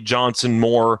 play Johnson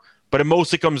more. But it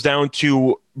mostly comes down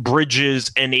to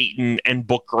Bridges and Ayton and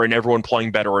Booker and everyone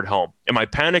playing better at home. Am I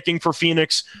panicking for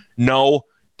Phoenix? No,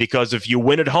 because if you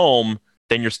win at home,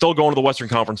 then you're still going to the Western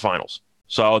Conference Finals.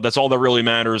 So that's all that really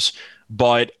matters.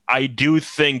 But I do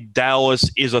think Dallas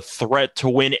is a threat to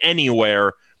win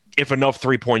anywhere if enough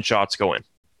 3-point shots go in.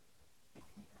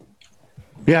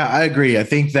 Yeah, I agree. I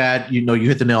think that, you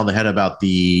hit the nail on the head about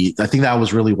I think that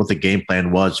was really what the game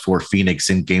plan was for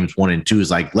Phoenix in games 1 and 2 is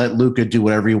like, let Luka do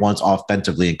whatever he wants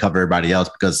offensively and cover everybody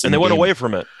else and they went away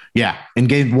from it. Yeah. In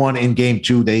game 1 and game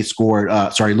 2, they scored,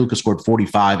 Luka scored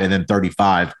 45 and then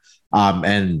 35.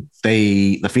 And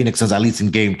the Phoenix says, at least in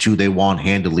game 2, they won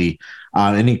handily.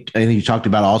 And he talked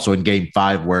about also in game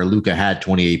 5 where Luka had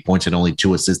 28 points and only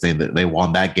 2 assists. They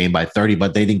won that game by 30,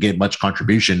 but they didn't get much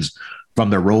contributions from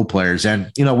their role players.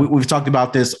 And, we've talked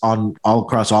about this all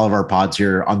across all of our pods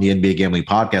here on the NBA Gambling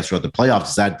Podcast throughout the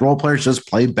playoffs, is that role players just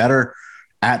play better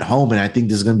at home. And I think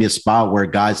this is going to be a spot where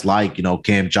guys like,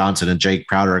 Cam Johnson and Jake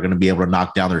Crowder are going to be able to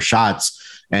knock down their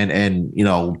shots and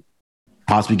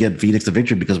possibly get Phoenix the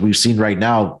victory, because we've seen right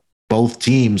now both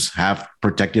teams have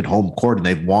protected home court and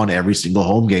they've won every single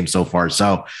home game so far.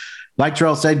 So like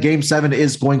Terrell said, game 7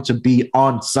 is going to be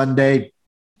on Sunday.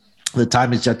 The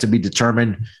time is yet to be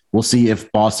determined. We'll see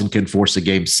if Boston can force a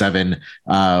game 7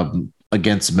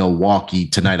 against Milwaukee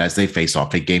tonight as they face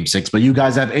off at game 6. But you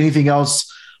guys have anything else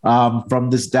from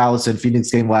this Dallas and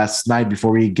Phoenix game last night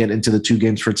before we get into the 2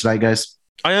 games for tonight, guys?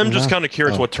 I am just kind of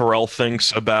curious what Terrell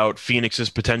thinks about Phoenix's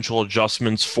potential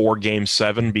adjustments for game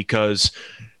 7, because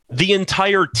the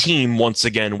entire team, once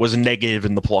again, was negative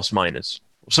in the plus minus.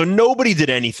 So nobody did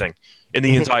anything in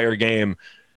the entire game.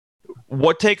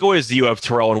 What takeaways do you have,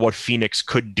 Terrell, on what Phoenix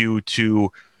could do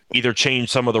to either change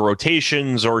some of the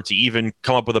rotations or to even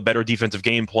come up with a better defensive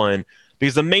game plan?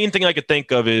 Because the main thing I could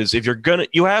think of is if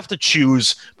you have to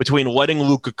choose between letting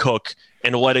Luka cook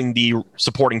and letting the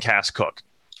supporting cast cook.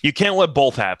 You can't let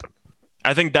both happen.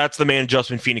 I think that's the main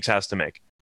adjustment Phoenix has to make.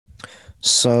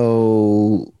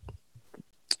 So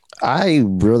I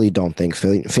really don't think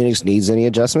Phoenix needs any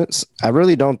adjustments. I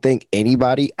really don't think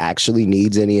anybody actually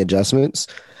needs any adjustments.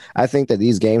 I think that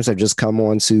these games have just come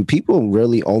on to people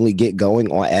really only get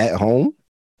going on at home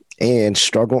and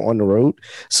struggle on the road.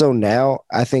 So now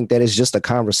I think that it's just a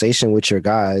conversation with your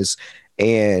guys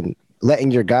and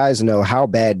letting your guys know, how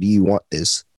bad do you want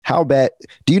this? How bad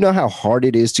do you know how hard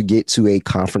it is to get to a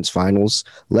conference finals,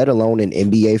 let alone an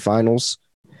NBA finals?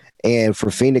 And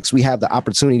for Phoenix, we have the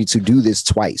opportunity to do this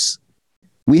twice.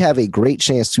 We have a great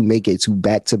chance to make it to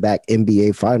back-to-back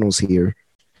NBA finals here.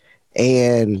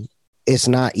 And it's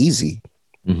not easy.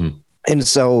 Mm-hmm. And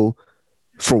so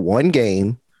for one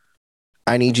game,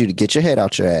 I need you to get your head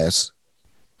out your ass,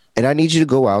 and I need you to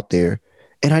go out there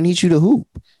and I need you to hoop.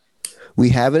 We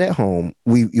have it at home.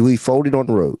 We folded on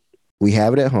the road. We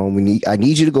have it at home. I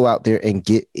need you to go out there and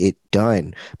get it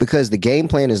done because the game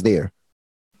plan is there.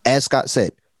 As Scott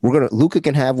said, Luka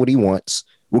can have what he wants.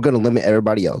 We're gonna limit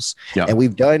everybody else. Yeah. And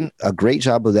we've done a great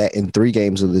job of that in 3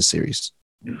 games of this series.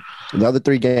 The other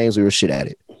 3 games we were shit at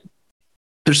it.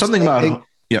 There's something about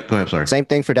yeah, go ahead, sorry. Same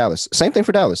thing for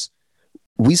Dallas.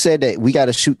 We said that we got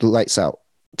to shoot the lights out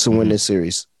to win this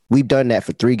series. We've done that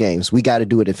for 3 games. We got to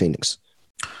do it in Phoenix.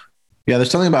 Yeah,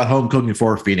 there's something about home cooking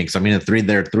for Phoenix. I mean,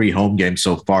 their 3 home games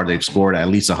so far, they've scored at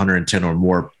least 110 or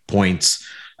more points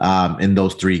in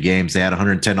those 3 games. They had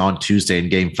 110 on Tuesday in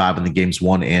Game 5, and the games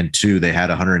 1 and 2, they had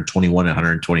 121 and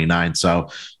 129. So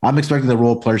I'm expecting the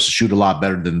role players to shoot a lot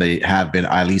better than they have been,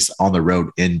 at least on the road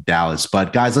in Dallas.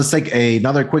 But guys, let's take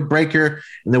another quick break here,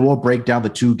 and then we'll break down the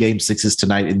 2 Game 6s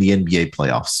tonight in the NBA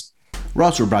playoffs. We're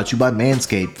also brought to you by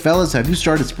Manscaped. Fellas, have you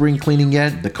started spring cleaning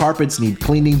yet? The carpets need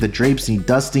cleaning, the drapes need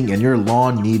dusting, and your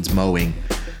lawn needs mowing.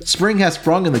 Spring has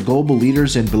sprung, and the global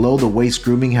leaders in below-the-waist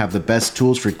grooming have the best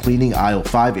tools for cleaning aisle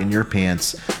 5 in your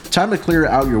pants. Time to clear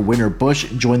out your winter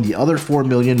bush and join the other 4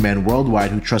 million men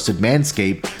worldwide who trusted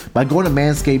Manscaped by going to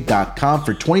manscaped.com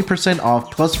for 20%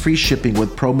 off plus free shipping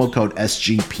with promo code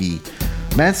SGP.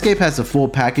 Manscaped has the full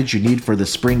package you need for the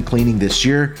spring cleaning this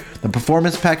year. The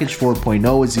Performance Package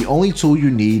 4.0 is the only tool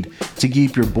you need to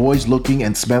keep your boys looking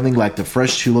and smelling like the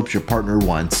fresh tulips your partner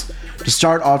wants. To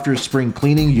start off your spring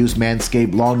cleaning, use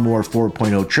Manscaped Lawnmower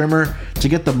 4.0 trimmer to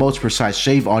get the most precise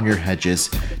shave on your hedges.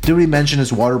 Did we mention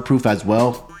it's waterproof as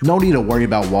well? No need to worry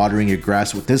about watering your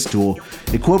grass with this tool.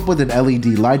 Equipped with an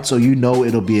LED light so you know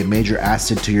it'll be a major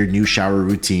asset to your new shower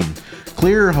routine.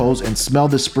 Clear your hose and smell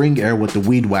the spring air with the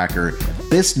Weed Whacker.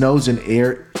 This nose and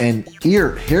ear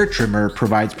hair trimmer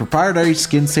provides proprietary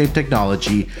skin-safe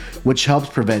technology which helps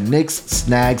prevent nicks,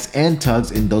 snags, and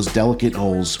tugs in those delicate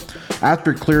holes.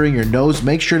 After clearing your nose,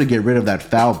 make sure to get rid of that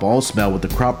foul ball smell with the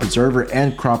Crop Preserver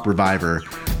and Crop Reviver.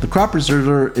 The Crop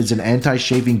Preserver is an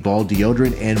anti-shaving ball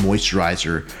deodorant and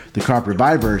moisturizer. The Crop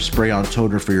Reviver spray-on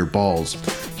toner for your balls.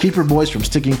 Keep your boys from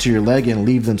sticking to your leg and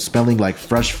leave them smelling like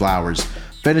fresh flowers.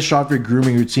 Finish off your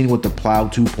grooming routine with the Plow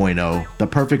 2.0, the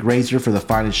perfect razor for the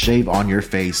finest shave on your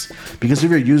face. Because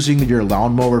if you're using your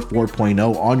Lawnmower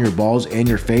 4.0 on your balls and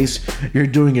your face, you're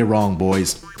doing it wrong,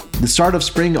 boys. The start of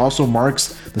spring also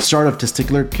marks the start of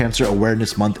Testicular Cancer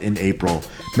Awareness Month in April.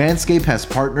 Manscaped has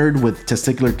partnered with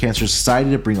Testicular Cancer Society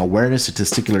to bring awareness to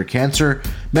testicular cancer,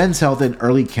 men's health, and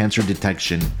early cancer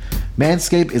detection.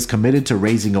 Manscaped is committed to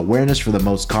raising awareness for the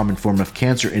most common form of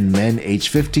cancer in men aged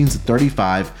 15 to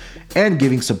 35 and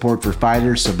giving support for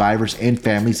fighters, survivors, and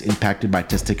families impacted by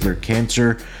testicular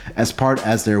cancer as part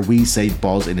of their We Save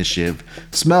Balls initiative.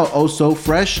 Smell oh so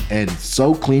fresh and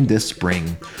so clean this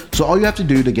spring. So all you have to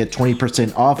do to get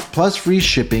 20% off plus free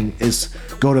shipping is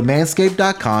go to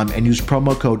manscaped.com and use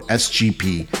promo code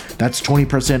SGP. That's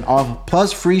 20% off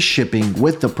plus free shipping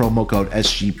with the promo code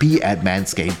SGP at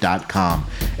manscaped.com.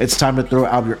 It's time to throw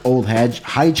out your old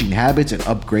hygiene habits and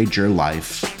upgrade your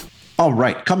life. All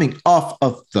right, coming off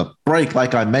of the break,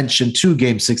 like I mentioned, 2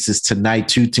 Game 6s tonight,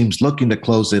 2 teams looking to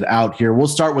close it out here. We'll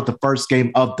start with the first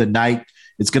game of the night.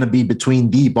 It's going to be between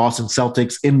the Boston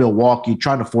Celtics in Milwaukee,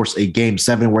 trying to force a Game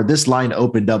 7, where this line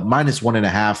opened up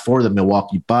 -1.5 for the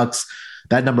Milwaukee Bucks.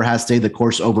 That number has stayed the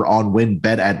course over on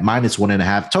WinBet at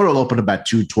 -1.5. Total opened up at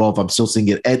 212. I'm still saying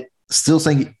it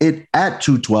at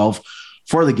 212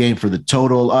 for the game for the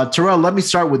total. Terrell, let me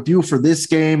start with you for this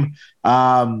game.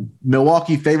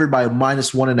 Milwaukee favored by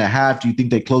 -1.5. Do you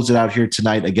think they close it out here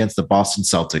tonight against the Boston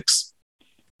Celtics?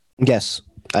 Yes,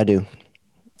 I do.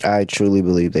 I truly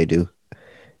believe they do.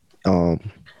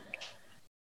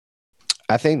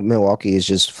 I think Milwaukee is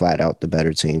just flat out the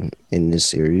better team in this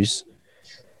series.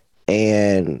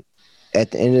 And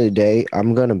at the end of the day,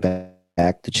 I'm going to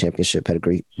back the championship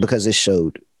pedigree because it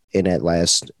showed in that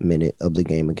last minute of the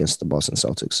game against the Boston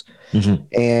Celtics. Mm-hmm.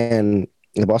 And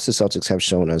the Boston Celtics have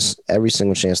shown us every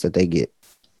single chance that they get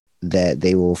that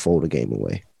they will fold a game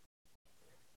away.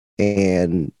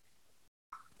 And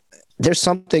there's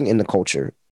something in the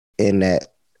culture in that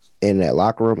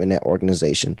locker room, in that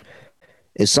organization.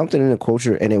 It's something in the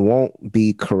culture, and it won't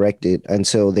be corrected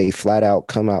until they flat out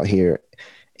come out here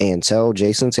and tell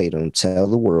Jason Tatum, tell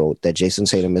the world that Jason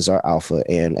Tatum is our alpha,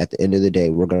 and at the end of the day,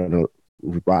 we're going to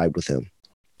ride with him.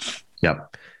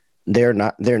 Yep. They're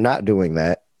not doing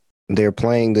that. They're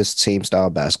playing this team style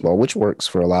basketball, which works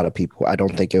for a lot of people. I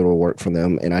don't think it will work for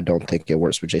them, and I don't think it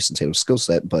works for Jason Tatum's skill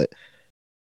set, but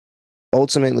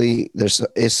ultimately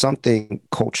is something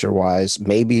culture-wise.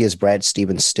 Maybe is Brad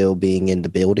Stevens still being in the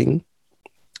building.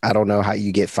 I don't know how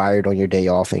you get fired on your day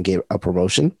off and get a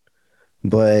promotion,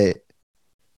 but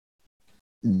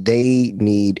they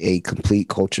need a complete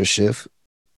culture shift.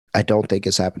 I don't think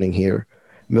it's happening here.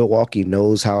 Milwaukee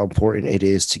knows how important it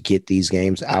is to get these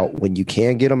games out when you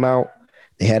can get them out.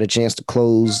 They had a chance to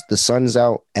close the Suns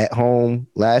out at home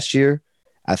last year.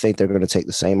 I think they're going to take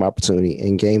the same opportunity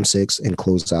in Game 6 and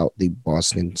close out the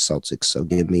Boston Celtics. So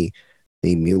give me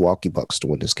the Milwaukee Bucks to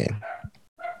win this game.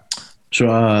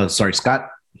 Sorry,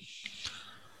 Scott.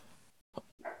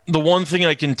 The one thing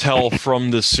I can tell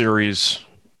from this series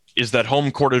is that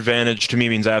home court advantage to me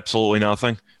means absolutely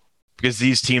nothing, because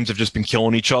these teams have just been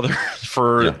killing each other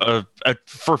for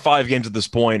 5 games at this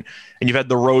point, and you've had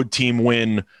the road team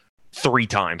win 3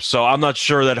 times. So I'm not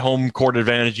sure that home court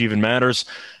advantage even matters.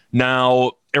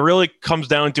 Now, it really comes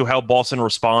down to how Boston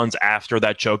responds after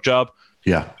that choke job.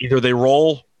 Yeah. Either they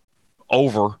roll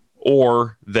over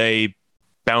or they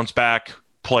bounce back,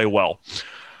 play well.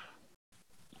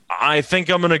 I think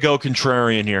I'm going to go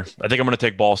contrarian here. I think I'm going to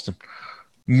take Boston.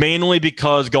 Mainly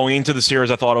because going into the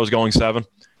series, I thought I was going 7.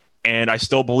 And I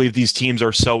still believe these teams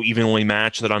are so evenly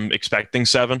matched that I'm expecting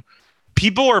 7.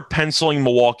 People are penciling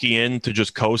Milwaukee in to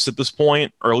just coast at this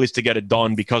point, or at least to get it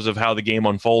done because of how the game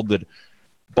unfolded.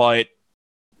 But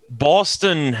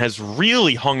Boston has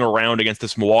really hung around against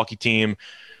this Milwaukee team.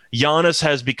 Giannis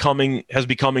has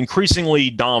become increasingly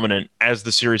dominant as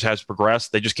the series has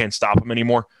progressed. They just can't stop him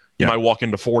anymore. He might walk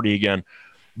into 40 again.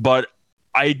 But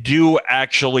I do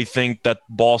actually think that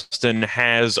Boston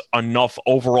has enough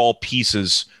overall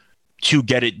pieces to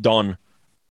get it done.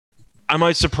 I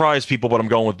might surprise people, but I'm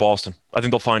going with Boston. I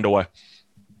think they'll find a way.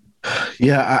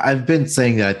 Yeah, I've been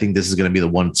saying that I think this is going to be the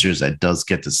one series that does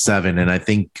get to 7. And I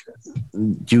think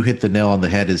you hit the nail on the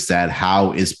head, is that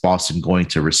how is Boston going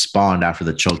to respond after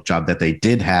the choke job that they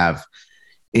did have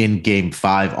in Game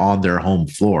 5 on their home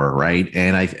floor, right?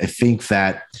 And I think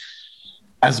that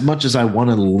as much as I want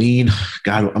to lean,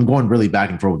 God, I'm going really back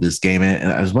and forth with this game.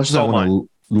 And as much as I want to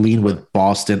lean with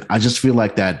Boston, I just feel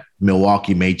like that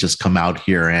Milwaukee may just come out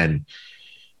here and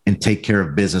take care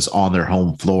of business on their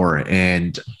home floor.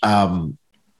 And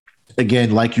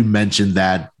again, like you mentioned,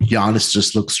 that Giannis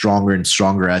just looks stronger and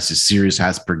stronger as his series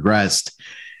has progressed.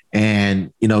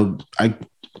 And, I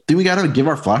think we got to give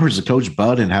our flowers to Coach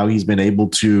Bud and how he's been able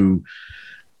to,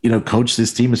 coach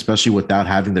this team, especially without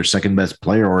having their second best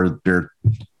player or their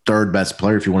third best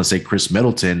player, if you want to say Chris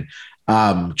Middleton.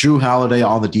 Jrue Holiday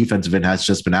on the defensive end has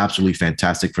just been absolutely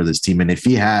fantastic for this team. And if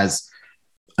he has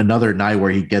another night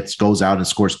where he goes out and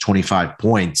scores 25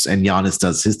 points and Giannis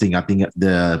does his thing, I think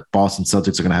the Boston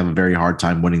Celtics are going to have a very hard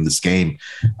time winning this game.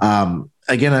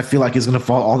 Again, I feel like he's going to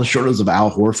fall on the shoulders of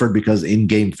Al Horford, because in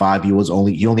Game 5 he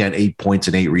only had 8 points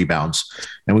and 8 rebounds,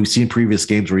 and we've seen previous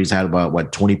games where he's had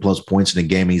about 20 plus points in a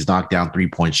game, and he's knocked down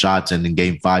 3-point shots, and in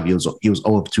Game 5 he was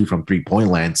 0-2 from 3-point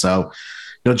land. So,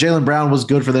 Jaylen Brown was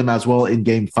good for them as well in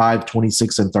Game 5,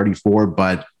 26 and 34,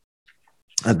 but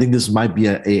I think this might be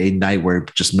a night where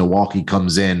just Milwaukee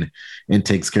comes in and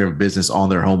takes care of business on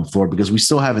their home floor, because we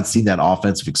still haven't seen that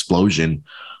offensive explosion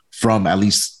from at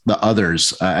least the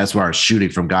others as far as shooting,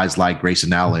 from guys like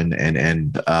Grayson Allen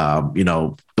and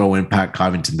throw in Pat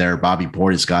Covington there, Bobby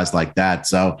Portis, guys like that.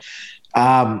 So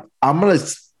I'm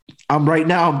right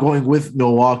now I'm going with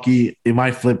Milwaukee. It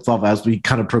might flip flop as we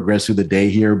kind of progress through the day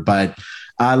here, but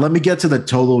let me get to the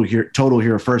total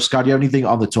here first. Scott, do you have anything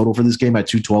on the total for this game at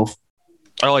 212?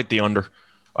 I like the under.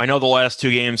 I know the last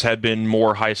 2 games have been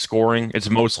more high scoring. It's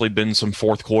mostly been some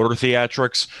fourth quarter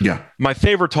theatrics. Yeah. My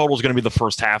favorite total is going to be the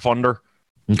first half under.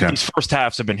 Okay. These first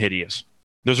halves have been hideous.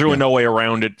 There's really no way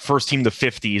around it. First team to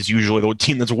 50 is usually the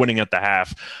team that's winning at the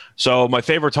half. So my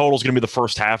favorite total is going to be the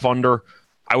first half under.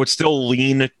 I would still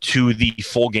lean to the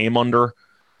full game under.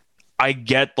 I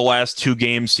get the last 2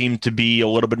 games seem to be a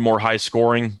little bit more high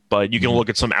scoring, but you can look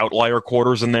at some outlier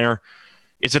quarters in there.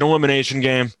 It's an elimination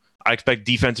game. I expect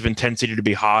defensive intensity to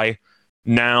be high.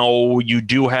 Now, you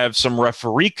do have some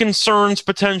referee concerns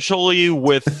potentially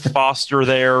with Foster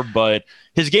there, but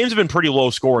his games have been pretty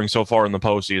low scoring so far in the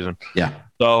postseason. Yeah.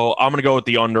 So I'm going to go with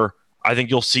the under. I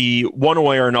think you'll see one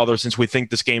way or another, since we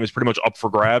think this game is pretty much up for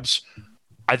grabs.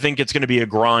 I think it's going to be a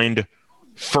grind.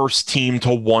 First team to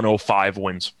 105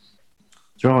 wins.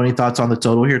 Joe, any thoughts on the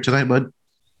total here tonight, bud?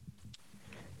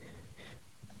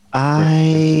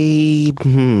 I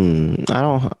don't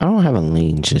have a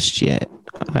lean just yet.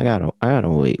 I gotta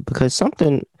wait, because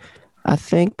I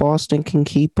think Boston can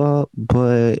keep up,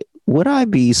 but would I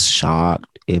be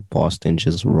shocked if Boston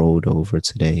just rolled over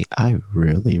today? I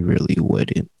really, really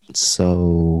wouldn't.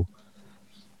 So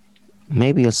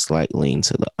maybe a slight lean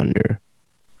to the under.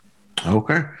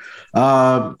 Okay.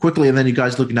 Quickly, and then you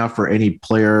guys looking out for any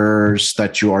players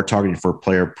that you are targeting for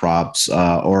player props,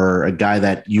 or a guy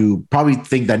that you probably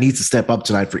think that needs to step up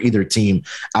tonight for either team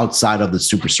outside of the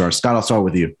superstar. Scott, I'll start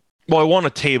with you. Well, I want to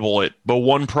table it, but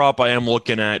one prop I am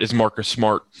looking at is Marcus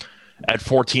Smart at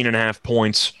 14.5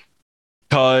 points.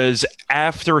 Because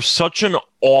after such an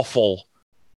awful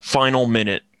final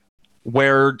minute,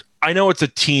 where I know it's a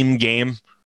team game,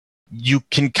 you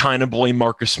can kind of blame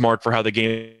Marcus Smart for how the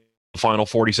game the final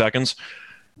 40 seconds.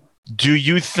 Do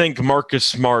you think Marcus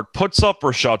Smart puts up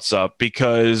or shuts up?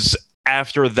 Because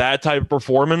after that type of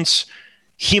performance,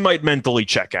 he might mentally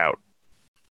check out.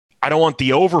 I don't want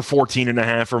the over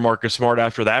 14.5 for Marcus Smart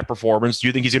after that performance. Do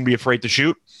you think he's going to be afraid to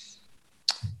shoot?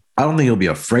 I don't think he'll be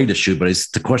afraid to shoot, but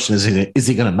the question is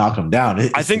he going to knock him down?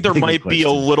 I think there might be a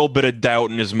little bit of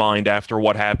doubt in his mind after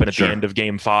what happened at the end of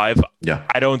Game 5. Yeah.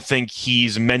 I don't think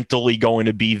he's mentally going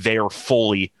to be there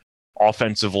fully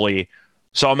offensively.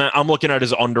 So I'm looking at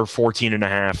his under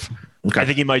 14.5. Okay. I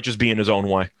think he might just be in his own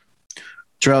way.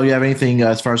 Terrell, you have anything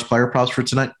as far as player props for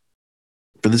tonight,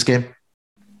 for this game?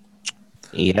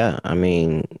 Yeah, I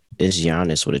mean, it's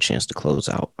Giannis with a chance to close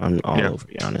out. I'm all over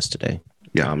Giannis today.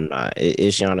 Yeah, I'm not.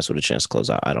 It's Giannis with a chance to close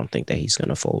out. I don't think that he's going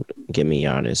to fold. Give me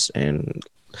Giannis and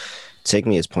take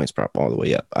me his points prop all the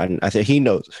way up. I think he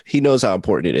knows how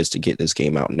important it is to get this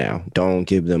game out now. Don't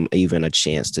give them even a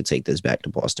chance to take this back to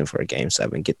Boston for a Game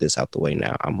 7. Get this out the way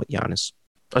now. I'm with Giannis.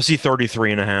 I see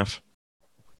 33.5.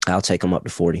 I'll take him up to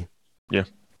 40. Yeah,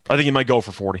 I think he might go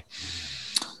for 40.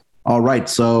 All right,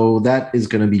 so that is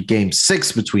going to be Game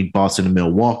 6 between Boston and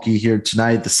Milwaukee here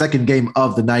tonight. The second game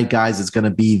of the night, guys, is going to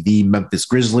be the Memphis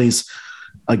Grizzlies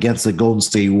against the Golden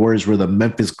State Warriors, where the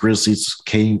Memphis Grizzlies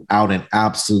came out and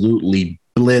absolutely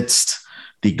blitzed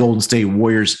the Golden State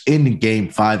Warriors in Game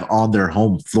 5 on their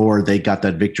home floor. They got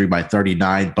that victory by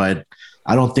 39, but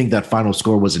I don't think that final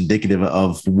score was indicative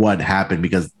of what happened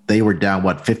because they were down,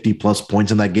 50-plus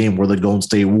points in that game where the Golden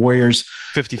State Warriors.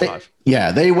 55.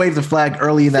 They waved the flag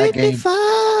early in that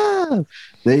 55.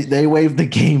 game. They waved the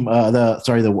game,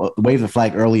 waved the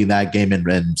flag early in that game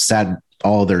and sat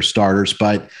all their starters.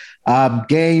 But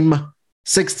Game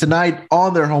 6 tonight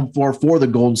on their home floor for the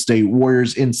Golden State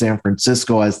Warriors in San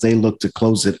Francisco as they look to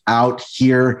close it out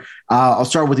here. I'll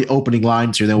start with the opening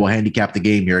lines here, then we'll handicap the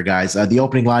game here, guys. The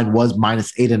opening line was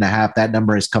 -8.5. That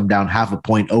number has come down half a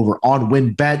point over on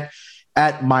WinBet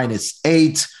at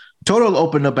 -8. Total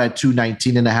opened up at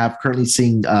 219.5. Currently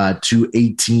seeing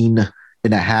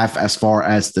 218.5 as far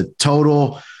as the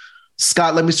total.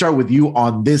 Scott, let me start with you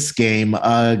on this game.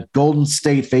 Golden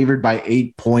State favored by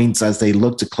 8 points as they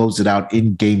look to close it out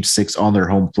in Game 6 on their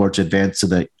home floor to advance to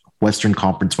the Western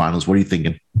Conference Finals. What are you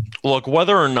thinking? Look,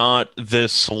 whether or not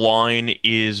this line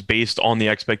is based on the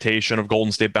expectation of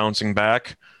Golden State bouncing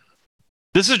back,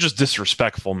 this is just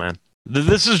disrespectful, man.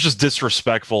 This is just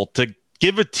disrespectful to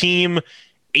give a team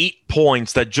 8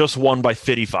 points that just won by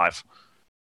 55.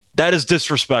 That is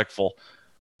disrespectful.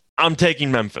 I'm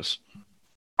taking Memphis.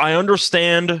 I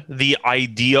understand the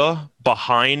idea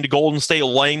behind Golden State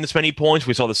laying this many points.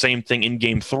 We saw the same thing in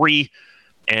Game 3,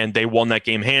 and they won that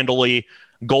game handily.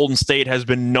 Golden State has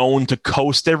been known to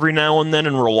coast every now and then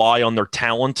and rely on their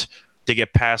talent to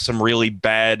get past some really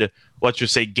bad, let's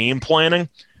just say, game planning.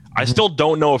 I still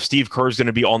don't know if Steve Kerr is going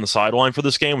to be on the sideline for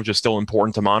this game, which is still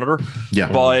important to monitor.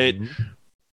 Yeah. But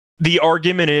the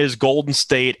argument is Golden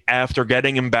State, after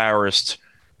getting embarrassed,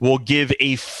 will give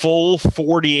a full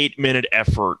 48-minute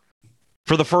effort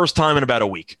for the first time in about a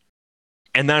week.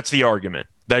 And that's the argument.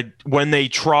 That when they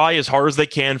try as hard as they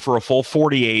can for a full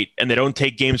 48 and they don't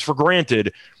take games for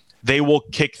granted, they will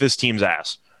kick this team's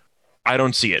ass. I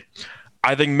don't see it.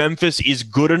 I think Memphis is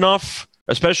good enough,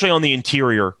 especially on the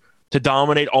interior, to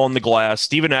dominate on the glass.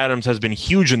 Steven Adams has been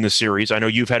huge in this series. I know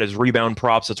you've had his rebound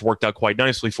props. That's worked out quite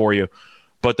nicely for you.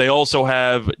 But they also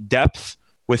have depth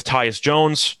with Tyus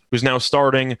Jones, who's now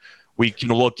starting. We can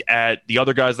look at the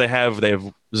other guys they have. They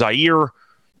have Zaire.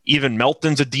 Even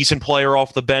Melton's a decent player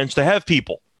off the bench. They have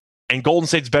people. And Golden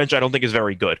State's bench, I don't think, is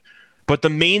very good. But the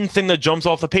main thing that jumps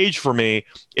off the page for me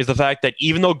is the fact that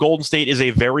even though Golden State is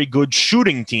a very good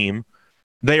shooting team,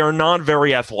 they are not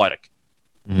very athletic.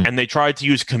 Mm-hmm. And they tried to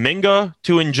use Kuminga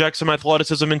to inject some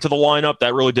athleticism into the lineup.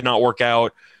 That really did not work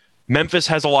out. Memphis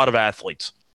has a lot of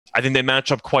athletes. I think they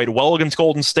match up quite well against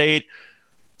Golden State.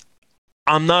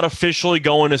 I'm not officially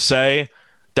going to say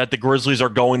that the Grizzlies are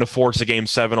going to force a Game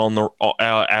 7 on the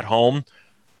at home,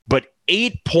 but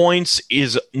 8 points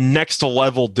is next to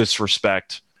level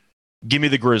disrespect. Give me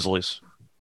the Grizzlies.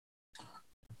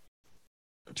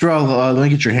 Terrell, let me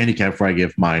get your handicap before I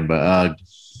give mine. But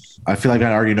I feel like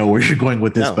I already know where you're going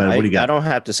with this, but what do you got? I don't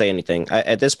have to say anything.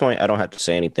 At this point, I don't have to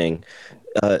say anything.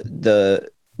 The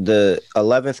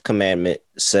 11th commandment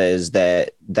says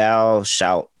that thou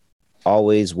shalt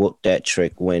always whoop that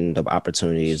trick when the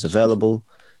opportunity is available.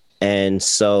 And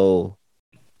so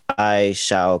I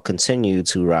shall continue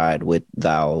to ride with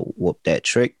thou whoop that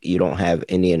trick. You don't have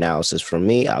any analysis from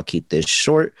me. I'll keep this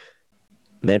short.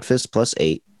 Memphis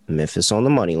 +8. Memphis on the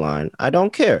money line. I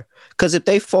don't care. Because if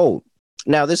they fold,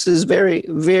 now this is very,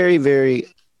 very, very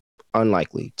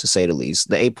unlikely to say the least.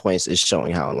 The 8 points is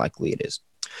showing how unlikely it is.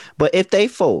 But if they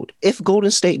fold, if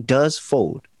Golden State does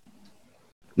fold,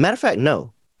 matter of fact,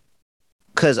 no.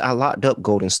 Because I locked up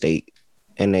Golden State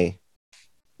and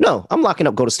I'm locking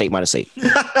up Golden State -8.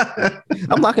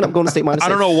 I'm locking up Golden State -8. I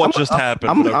don't know what just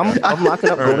happened. I'm locking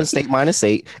up Golden State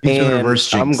 -8, and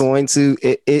I'm going to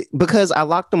because I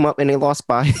locked them up and they lost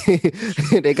by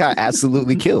they got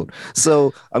absolutely killed.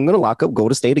 So I'm going to lock up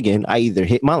Golden State again. I either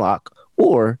hit my lock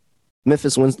or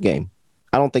Memphis wins the game.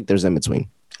 I don't think there's in between.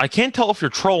 I can't tell if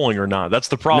you're trolling or not. That's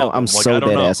the problem. No, I'm so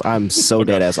dead ass. I'm so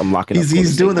dead ass. I'm locking up.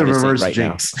 He's doing the reverse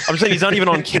jinx. I'm saying he's not even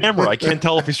on camera. I can't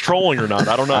tell if he's trolling or not.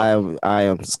 I don't know. I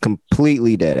am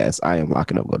completely dead ass. I am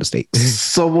locking up Golden State.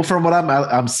 So from what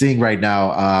I'm seeing right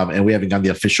now, and we haven't gotten the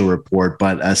official report,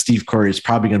 but Steve Kerr is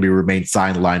probably going to remain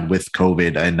sidelined with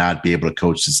COVID and not be able to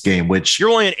coach this game. Which you're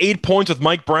only at 8 points with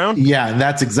Mike Brown. Yeah, and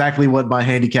that's exactly what my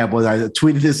handicap was. I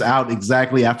tweeted this out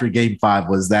exactly after Game 5.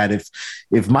 Was that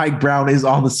if Mike Brown is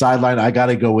on the sideline, I got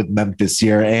to go with Memphis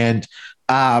here. And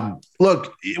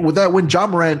look, with that, when Ja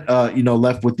Morant,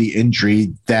 left with the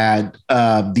injury, that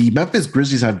the Memphis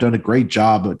Grizzlies have done a great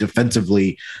job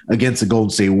defensively against the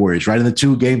Golden State Warriors. Right, in the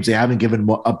 2 games, they haven't given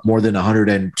up more than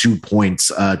 102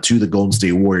 points to the Golden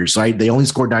State Warriors. Right, they only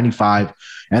scored 95.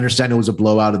 I understand it was a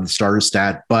blowout in the starter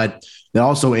stat, but then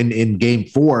also in Game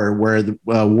 4, where the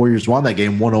Warriors won that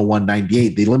game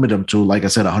 101-98, they limited them to, like I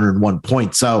said, 101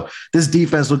 points. So this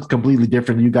defense looks completely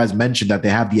different. You guys mentioned that they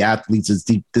have the athletes.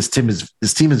 This team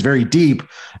is very deep,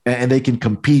 and they can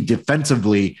compete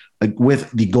defensively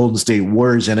with the Golden State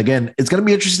Warriors. And again, it's going to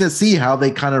be interesting to see how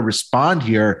they kind of respond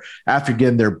here after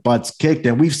getting their butts kicked.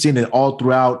 And we've seen it all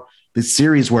throughout the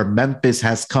series where Memphis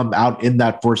has come out in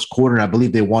that first quarter, and I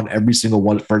believe they won every single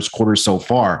one first quarter so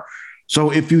far. So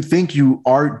if you think you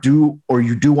do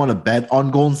want to bet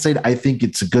on Golden State, I think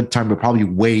it's a good time to probably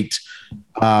wait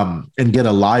and get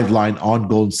a live line on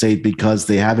Golden State, because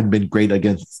they haven't been great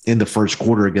in the first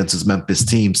quarter against this Memphis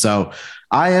team. So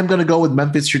I am going to go with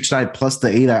Memphis here tonight plus the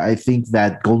 8. I think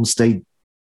that Golden State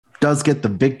does get the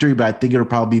victory, but I think it'll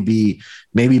probably be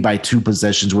maybe by 2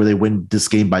 possessions where they win this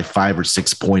game by 5 or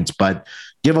 6 points. But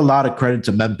give a lot of credit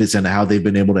to Memphis and how they've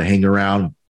been able to hang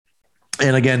around.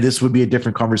 And again, this would be a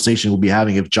different conversation we'll be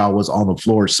having if Ja was on the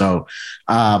floor. So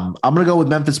I'm going to go with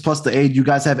Memphis plus the 8. You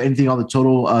guys have anything on the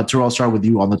total? Terrell, I'll start with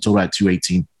you on the total at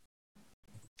 218.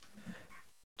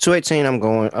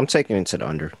 218, I'm taking it to the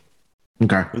under.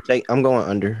 Okay. I'm going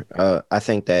under. I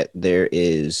think that there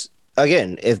is,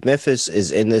 again, if Memphis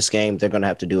is in this game, they're going to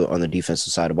have to do it on the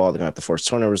defensive side of the ball. They're going to have to force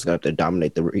turnovers. They're going to have to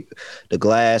dominate the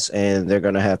glass, and they're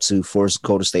going to have to force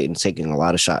Golden State into taking a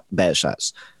lot of bad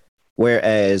shots.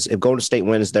 Whereas if Golden State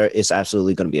wins there, it's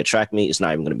absolutely going to be a track meet. It's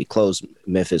not even going to be close.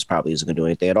 Memphis probably isn't going to do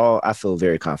anything at all. I feel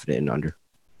very confident in under.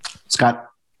 Scott?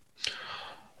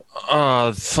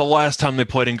 The last time they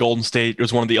played in Golden State, it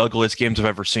was one of the ugliest games I've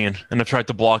ever seen, and I tried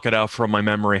to block it out from my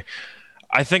memory.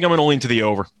 I think I'm going to lean to the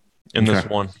over in this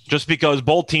one, just because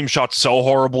both teams shot so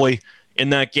horribly in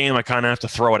that game. I kind of have to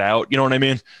throw it out. You know what I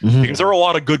mean? Mm-hmm. Because there were a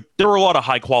lot of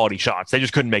high quality shots. They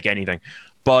just couldn't make anything.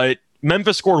 But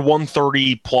Memphis scored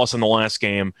 130 plus in the last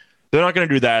game. They're not going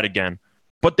to do that again.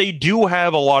 But they do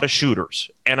have a lot of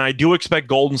shooters, and I do expect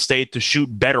Golden State to shoot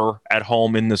better at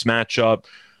home in this matchup,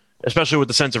 especially with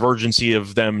the sense of urgency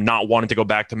of them not wanting to go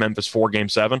back to Memphis for Game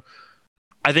 7.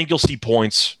 I think you'll see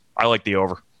points. I like the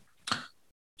over.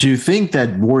 Do you think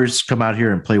that Warriors come out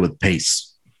here and play with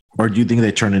pace? Or do you think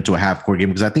they turn into a half-court game?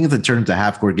 Because I think if they turn into a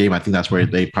half-court game, I think that's where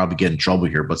they probably get in trouble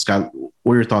here. But Scott,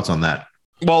 what are your thoughts on that?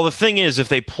 Well, the thing is, if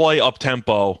they play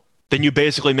up-tempo, then you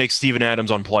basically make Steven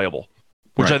Adams unplayable,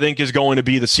 which right. I think is going to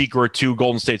be the secret to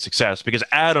Golden State's success. Because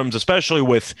Adams, especially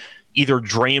with either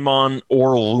Draymond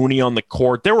or Looney on the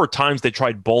court, there were times they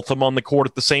tried both of them on the court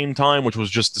at the same time, which was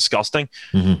just disgusting.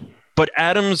 Mm-hmm. But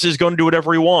Adams is going to do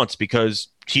whatever he wants because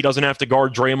he doesn't have to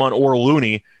guard Draymond or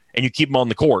Looney, and you keep him on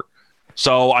the court.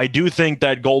 So I do think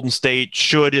that Golden State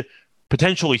should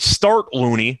potentially start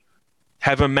Looney,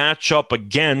 have a matchup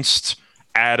against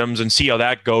Adams, and see how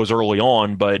that goes early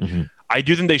on. But I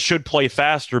do think they should play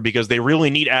faster because they really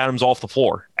need Adams off the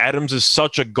floor. Adams is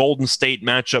such a Golden State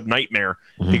matchup nightmare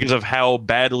because of how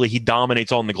badly he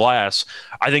dominates on the glass.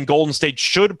 I think Golden State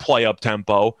should play up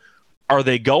tempo. Are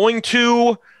they going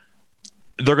to?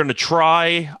 They're going to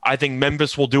try. I think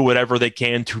Memphis will do whatever they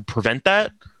can to prevent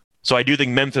that. So I do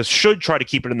think Memphis should try to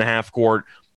keep it in the half court.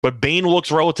 But Bane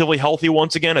looks relatively healthy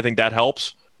once again. I think that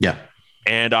helps. Yeah.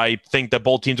 And I think that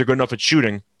both teams are good enough at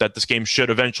shooting that this game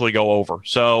should eventually go over.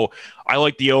 So I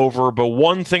like the over. But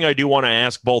one thing I do want to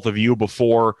ask both of you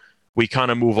before we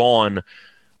kind of move on,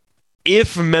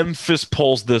 if Memphis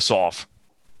pulls this off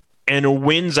and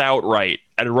wins outright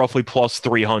at roughly plus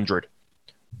 300,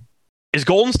 is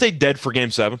Golden State dead for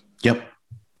Game 7? Yep.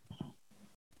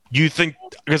 You think,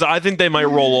 because I think they might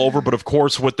roll over, but of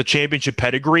course, with the championship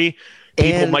pedigree,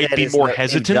 people might be more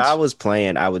hesitant. If Ja was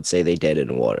playing, I would say they dead in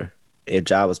the water. If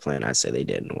Ja was playing, I'd say they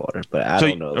did in the water. But I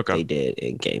don't know if they did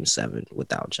in Game 7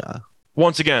 without Ja.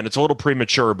 Once again, it's a little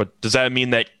premature, but does that mean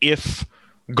that if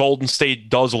Golden State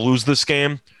does lose this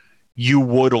game, you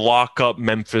would lock up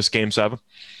Memphis Game 7?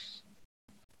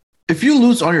 If you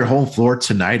lose on your home floor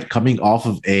tonight, coming off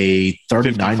of a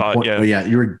 39 point,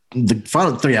 you were the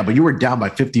final three, but you were down by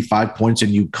 55 points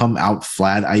and you come out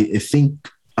flat. I think,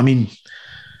 I mean,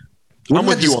 I'm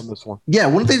with you on this one. Yeah,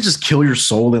 wouldn't they just kill your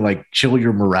soul and like kill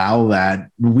your morale that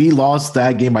we lost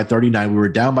that game by 39? We were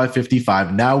down by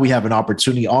 55. Now we have an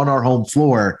opportunity on our home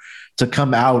floor to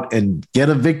come out and get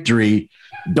a victory.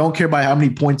 Don't care by how many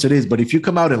points it is, but if you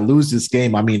come out and lose this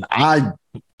game, I mean, I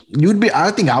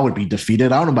think I would be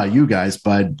defeated. I don't know about you guys,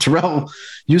 but Terrell,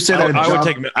 you said I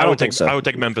would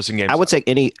take Memphis in Game 7. I would take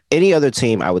any other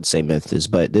team. I would say Memphis,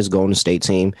 but this Golden State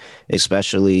team,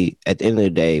 especially at the end of the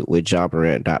day, with Ja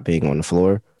Morant not being on the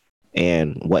floor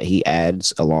and what he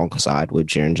adds alongside with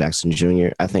Jaren Jackson Jr.,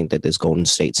 I think that this Golden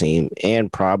State team,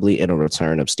 and probably in a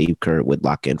return of Steve Kerr, would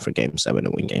lock in for Game 7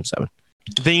 and win Game 7.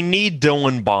 They need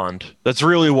Dylan Bond. That's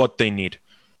really what they need.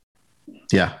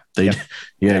 Yeah,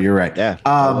 you're right. Yeah,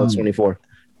 24.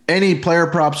 Any player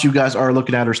props you guys are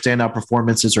looking at or standout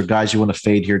performances or guys you want to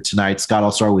fade here tonight? Scott,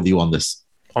 I'll start with you on this.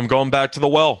 I'm going back to the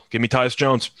well. Give me Tyus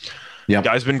Jones. Yeah,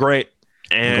 guy's been great.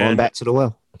 And going back to the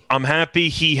well. I'm happy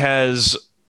he has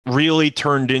really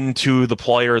turned into the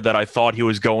player that I thought he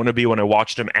was going to be when I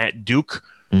watched him at Duke.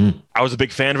 I was a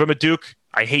big fan of him at Duke.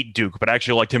 I hate Duke, but I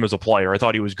actually liked him as a player. I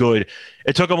thought he was good.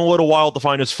 It took him a little while to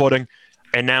find his footing.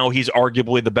 And now he's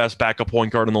arguably the best backup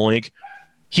point guard in the league.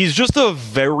 He's just a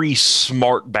very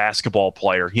smart basketball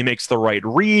player. He makes the right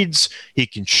reads. He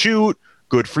can shoot.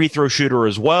 Good free throw shooter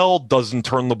as well. Doesn't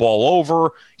turn the ball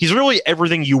over. He's really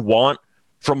everything you want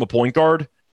from a point guard.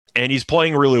 And he's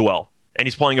playing really well. And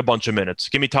he's playing a bunch of minutes.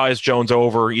 Give me Tyus Jones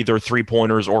over either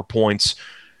 3-pointers or points.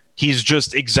 He's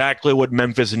just exactly what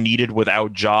Memphis needed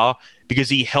without Ja because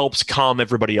he helps calm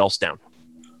everybody else down.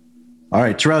 All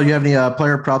right, Terrell, you have any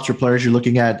player props or players you're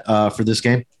looking at for this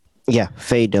game? Yeah,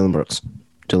 fade Dylan Brooks.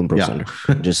 Dylan Brooks under.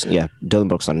 Dylan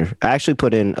Brooks under. I actually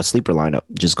put in a sleeper lineup.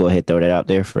 Just go ahead, throw that out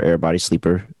there for everybody.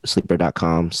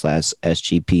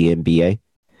 Sleeper.com/SGPNBA.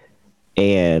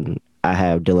 And I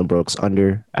have Dylan Brooks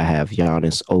under. I have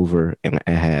Giannis over, and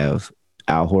I have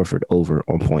Al Horford over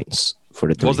on points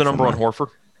for the. What's the number on Horford?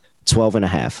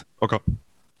 12.5. Okay.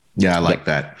 Yeah, I like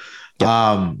that.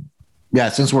 Yep. Yeah,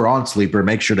 since we're on Sleeper,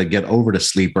 make sure to get over to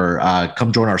Sleeper.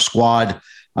 Come join our squad.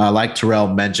 Like Terrell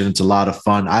mentioned, it's a lot of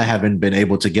fun. I haven't been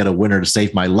able to get a winner to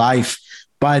save my life,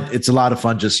 but it's a lot of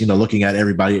fun just, looking at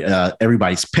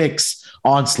everybody's picks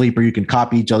on Sleeper. You can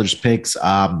copy each other's picks.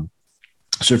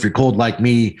 So if you're cold like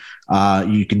me,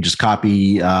 you can just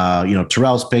copy,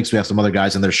 Terrell's picks. We have some other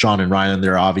guys in there, Sean and Ryan in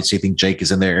there. Obviously, I think Jake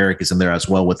is in there. Eric is in there as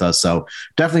well with us. So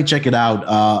definitely check it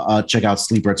out. Check out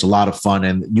Sleeper. It's a lot of fun.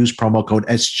 And use promo code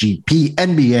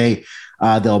SGPNBA.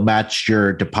 They'll match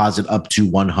your deposit up to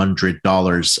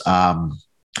 $100.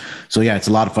 So yeah, it's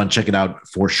a lot of fun. Check it out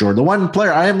for sure. The one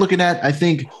player I am looking at, I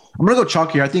think I'm going to go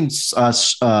chalk here. I think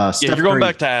Steph you're going Curry.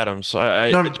 back to Adams.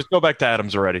 Just go back to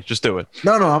Adams already. Just do it.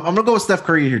 No, I'm going to go with Steph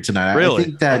Curry here tonight. Really? I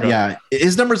think that,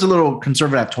 his number's a little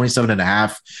conservative at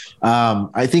 27.5.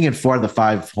 I think in 4 of the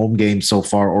 5 home games so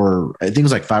far, or I think it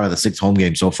was like 5 of the 6 home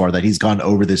games so far, that he's gone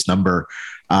over this number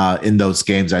in those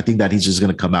games. I think that he's just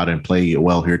going to come out and play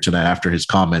well here tonight after his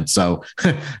comments. So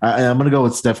I'm going to go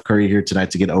with Steph Curry here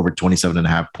tonight to get over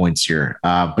 27.5 points here.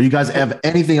 But you guys have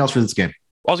anything else for this game?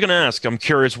 I was going to ask, I'm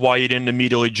curious why you didn't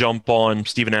immediately jump on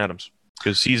Steven Adams,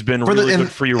 because he's been really good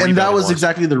for you. And that was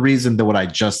exactly the reason that what I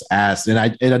just asked. And I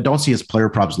don't see his player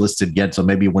props listed yet. So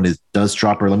maybe when it does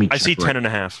drop, or let me check. I see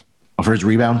 10.5. For his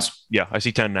rebounds? Yeah, I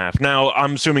see 10.5. Now,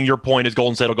 I'm assuming your point is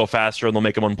Golden State will go faster and they'll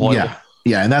make him unplayable.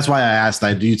 Yeah, and that's why I asked.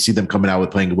 I do see them coming out with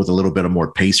playing with a little bit of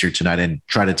more pace here tonight and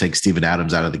try to take Steven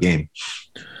Adams out of the game.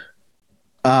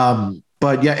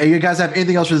 But yeah, you guys have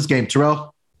anything else for this game?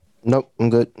 Terrell? Nope,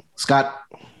 I'm good. Scott?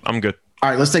 I'm good.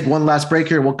 All right, let's take one last break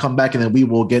here. We'll come back and then we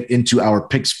will get into our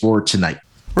picks for tonight.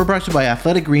 We're brought to you by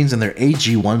Athletic Greens and their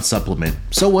AG1 supplement.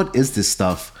 So what is this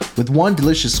stuff? With one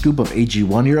delicious scoop of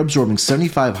AG1, you're absorbing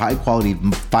 75 high-quality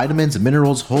vitamins,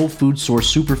 minerals, whole food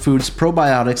source superfoods,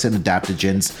 probiotics, and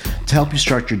adaptogens to help you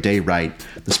start your day right.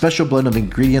 The special blend of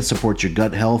ingredients supports your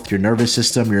gut health, your nervous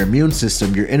system, your immune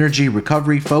system, your energy,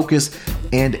 recovery, focus,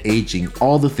 and aging.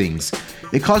 All the things.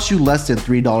 It costs you less than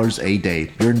 $3 a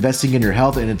day. You're investing in your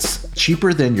health and it's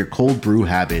cheaper than your cold brew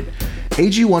habit.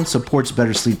 AG1 supports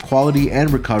better sleep quality and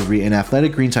recovery, and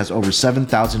Athletic Greens has over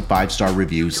 7,000 five-star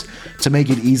reviews. To make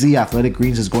it easy, Athletic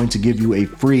Greens is going to give you a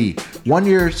free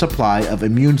 1-year supply of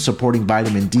immune-supporting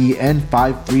vitamin D and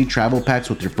 5 free travel packs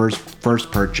with your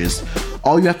first purchase.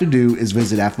 All you have to do is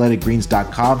visit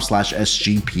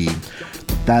athleticgreens.com/SGP.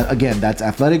 That's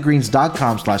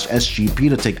athleticgreens.com/SGP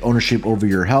to take ownership over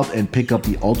your health and pick up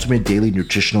the ultimate daily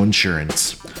nutritional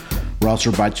insurance. We're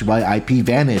also brought to you by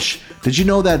IPVanish. Did you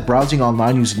know that browsing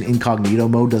online using incognito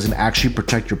mode doesn't actually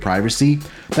protect your privacy?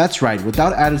 That's right,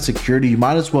 without added security, you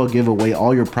might as well give away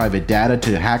all your private data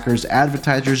to hackers,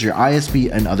 advertisers, your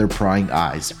ISP, and other prying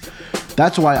eyes.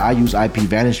 That's why I use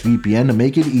IPVanish VPN to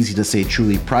make it easy to stay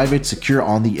truly private, secure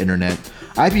on the internet.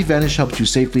 IPVanish helps you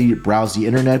safely browse the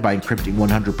internet by encrypting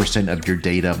 100% of your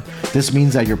data. This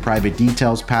means that your private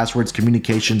details, passwords,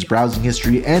 communications, browsing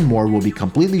history, and more will be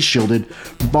completely shielded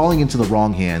from falling into the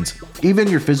wrong hands. Even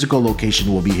your physical location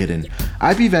will be hidden.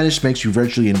 IPVanish makes you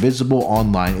virtually invisible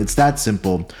online. It's that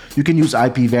simple. You can use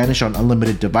IPVanish on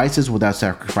unlimited devices without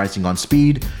sacrificing on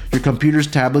speed. Your computers,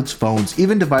 tablets, phones,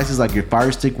 even devices like your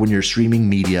Fire Stick when you're streaming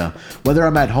media. Whether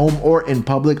I'm at home or in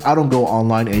public, I don't go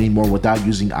online anymore without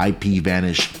using IPVanish.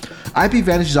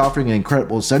 IPVanish is offering an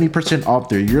incredible 70% off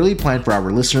their yearly plan for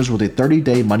our listeners with a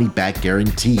 30-day money-back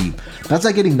guarantee. That's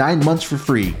like getting 9 months for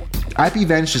free.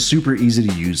 IPVanish is super easy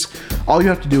to use. All you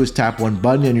have to do is tap one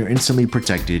button and you're instantly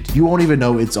protected. You won't even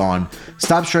know it's on.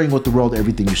 Stop sharing with the world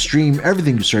everything you stream,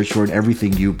 everything you search for, and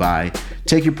everything you buy.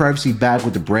 Take your privacy back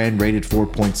with the brand rated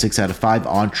 4.6 out of 5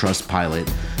 on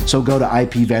Trustpilot. So go to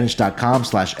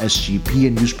ipvanish.com/SGP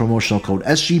and use promotional code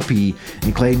SGP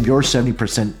and claim your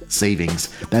 70% savings.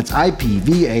 That's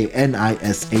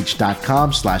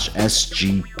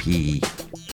ipvanish.com/SGP.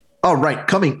 All right,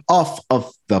 coming off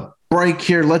of the break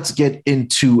here, let's get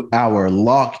into our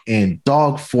lock and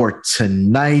dog for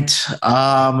tonight.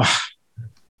 All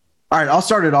right, I'll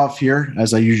start it off here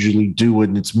as I usually do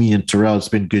when it's me and Terrell. It's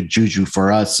been good juju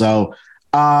for us. So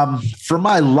for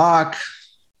my lock,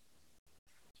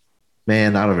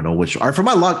 man, I don't even know which. All right, for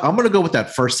my lock, I'm going to go with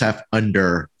that first half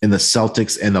under in the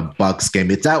Celtics and the Bucks game.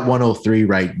 It's at 103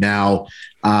 right now.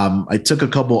 I took a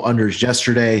couple unders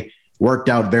yesterday, worked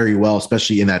out very well,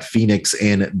 especially in that Phoenix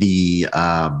and the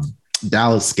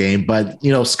Dallas game. But,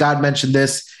 you know, Scott mentioned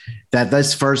that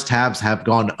this first halves have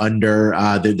gone under.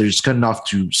 They're just cutting off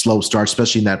to slow start,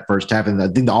 especially in that first half. And I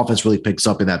think the offense really picks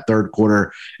up in that third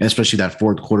quarter, and especially that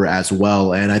fourth quarter as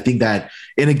well. And I think that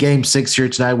in a game 6 here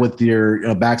tonight with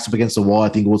your backs up against the wall, I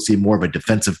think we'll see more of a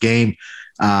defensive game.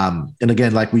 And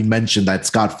again, like we mentioned, that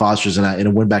Scott Foster's, and I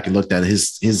went back and looked at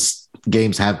his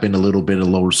games have been a little bit of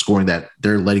lower scoring that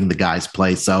they're letting the guys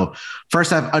play. So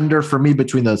first half under for me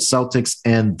between the Celtics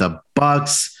and the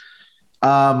Bucks.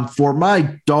 For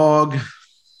my dog,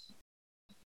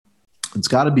 it's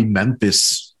got to be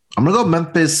Memphis. I'm going to go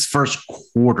Memphis first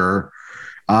quarter.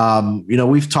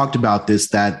 We've talked about this,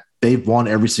 that they've won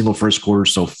every single first quarter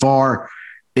so far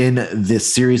in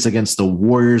this series against the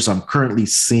Warriors. I'm currently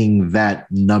seeing that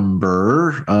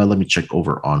number. Let me check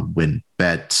over on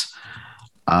WinBet.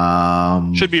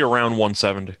 Should be around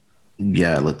 170.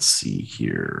 Yeah, let's see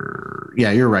here.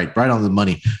 Yeah, you're right. Right on the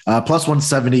money. Plus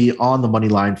 170 on the money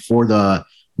line for the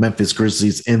Memphis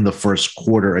Grizzlies in the first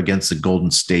quarter against the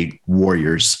Golden State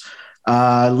Warriors.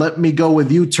 Let me go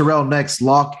with you, Terrell, next.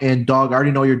 Lock and dog. I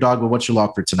already know your dog, but what's your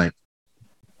lock for tonight?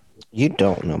 You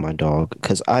don't know my dog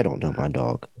because I don't know my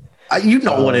dog. You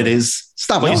know what it is.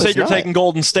 Stop. Well, you said you're taking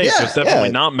Golden State. Yeah, so it's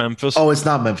definitely not Memphis. Oh, it's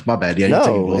not Memphis. My bad. Yeah,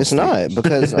 no, it's not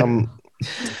because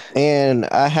and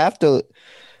I have to.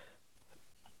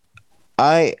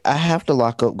 I have to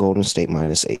lock up Golden State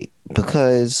 -8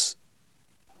 because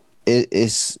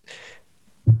it's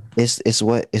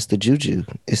the juju.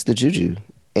 It's the juju.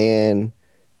 And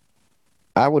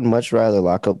I would much rather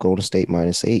lock up Golden State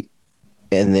 -8.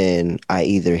 And then I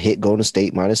either hit Golden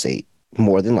State -8,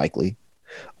 more than likely,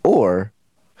 or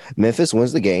Memphis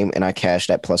wins the game and I cash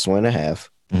that +1.5.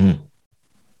 Mm-hmm.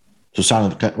 So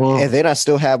sound of well, And then I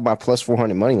still have my plus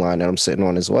 400 money line that I'm sitting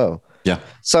on as well. yeah.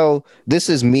 So this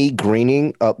is me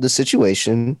greening up the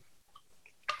situation.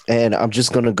 And I'm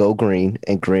just going to go green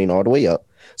and green all the way up.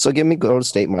 So give me Golden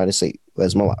State -8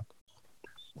 as my lock.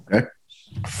 Okay.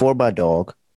 For my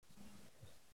dog.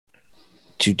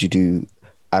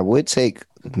 I would take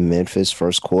Memphis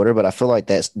first quarter, but I feel like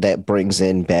that brings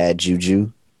in bad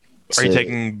juju. Are you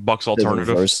taking Bucks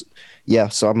alternative? Yeah,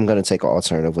 so I'm going to take an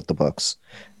alternative with the Bucks.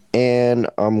 And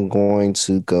I'm going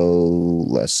to go,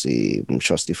 let's see,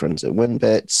 trusty friends at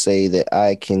WinBet say that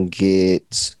I can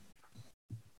get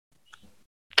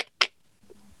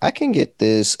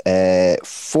this at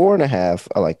 4.5.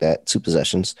 I like that. 2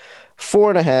 possessions.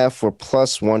 4.5 for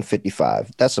plus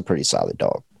 155. That's a pretty solid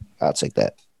dog. I'll take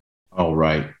that. All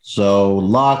right. So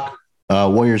lock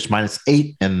Warriors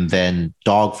 -8, and then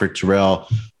dog for Terrell.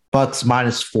 Bucks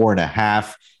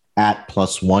 -4.5 at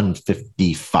plus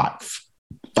 155.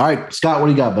 All right, Scott, what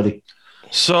do you got, buddy?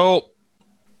 So,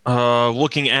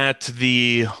 looking at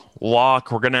the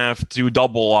lock, we're going to have to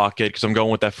double lock it because I'm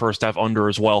going with that first half under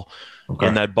as well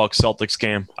in that Bucks Celtics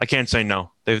game. I can't say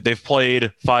no. They've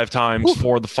played 5 times.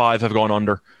 4 of the 5 have gone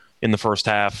under in the first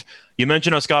half. You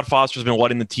mentioned how Scott Foster's been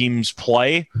letting the teams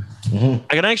play. Mm-hmm.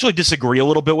 I can actually disagree a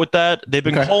little bit with that. They've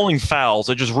been calling fouls.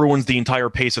 It just ruins the entire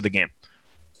pace of the game.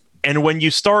 And when you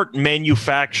start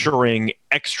manufacturing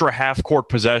extra half-court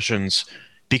possessions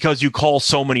because you call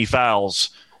so many fouls,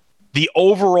 the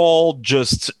overall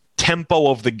just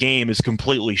tempo of the game is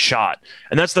completely shot.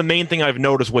 And that's the main thing I've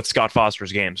noticed with Scott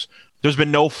Foster's games. There's been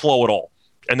no flow at all.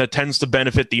 And that tends to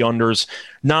benefit the unders,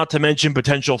 not to mention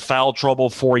potential foul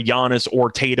trouble for Giannis or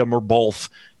Tatum or both,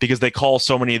 because they call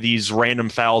so many of these random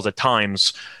fouls at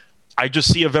times. I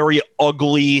just see a very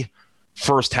ugly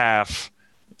first half.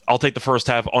 I'll take the first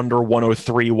half under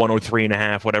 103,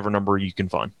 103.5, whatever number you can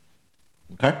find.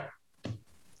 Okay.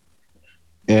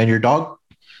 And your dog?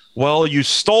 Well, you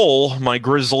stole my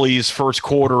Grizzlies first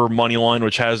quarter money line,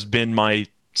 which has been my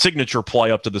signature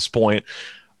play up to this point.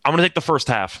 I'm going to take the first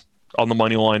half on the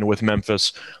money line with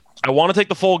Memphis. I want to take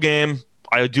the full game.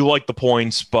 I do like the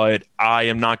points, but I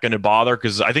am not going to bother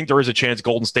because I think there is a chance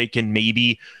Golden State can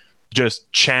maybe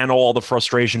just channel all the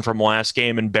frustration from last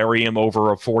game and bury him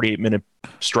over a 48-minute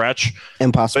stretch.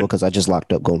 Impossible because I just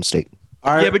locked up Golden State.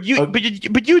 All right. Yeah,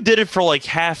 but you did it for like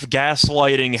half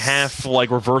gaslighting, half like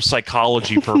reverse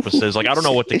psychology purposes. Like I don't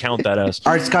know what to count that as.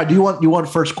 All right, Scott, do you want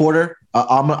first quarter?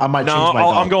 I might change my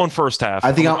dog. I'm going first half.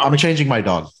 I think I'm changing my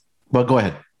dog. But go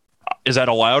ahead. Is that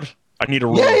allowed? I need a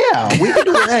rule. Yeah. We can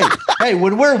do it. Hey,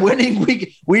 when we're winning,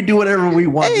 we do whatever we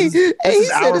want. This is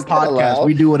our podcast.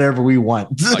 We do whatever we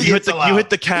want. You hit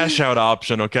the cash out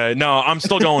option, okay? No, I'm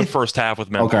still going first half with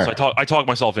Memphis. Okay. I talk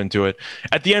myself into it.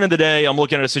 At the end of the day, I'm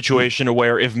looking at a situation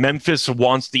where if Memphis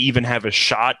wants to even have a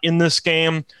shot in this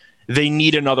game, they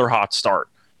need another hot start.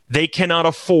 They cannot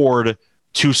afford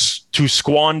to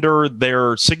squander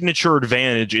their signature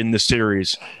advantage in the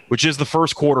series, which is the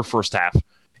first quarter, first half.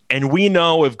 And we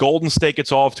know if Golden State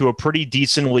gets off to a pretty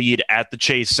decent lead at the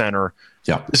Chase Center,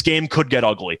 this game could get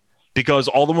ugly because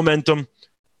all the momentum,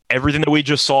 everything that we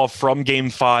just saw from Game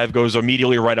 5 goes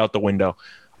immediately right out the window.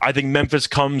 I think Memphis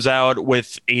comes out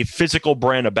with a physical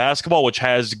brand of basketball, which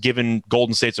has given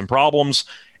Golden State some problems.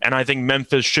 And I think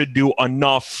Memphis should do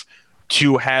enough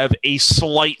to have a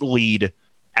slight lead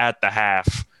at the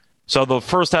half. So the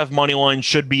first half money line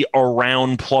should be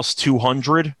around plus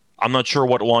 200. I'm not sure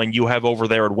what line you have over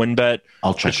there at WinBet.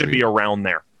 I'll check. It should be around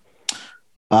there.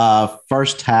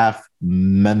 First half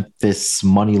Memphis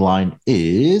money line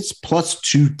is plus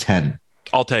 210.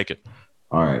 I'll take it.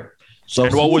 All right. So,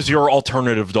 and what was your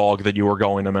alternative dog that you were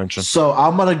going to mention? So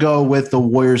I'm going to go with the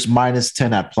Warriors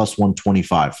 -10 at plus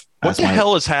 125. What the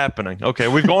hell is happening? Okay,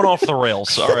 we've gone off the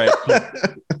rails. All right.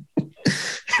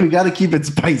 We got to keep it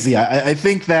spicy. I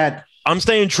think that I'm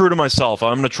staying true to myself.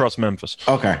 I'm going to trust Memphis.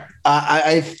 Okay.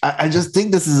 I just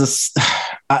think this is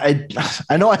I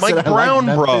know I Mike said Brown,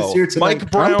 I like bro. Here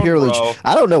Mike Brown, bro.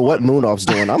 I don't know what Moonoff's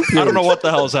doing. I don't know what the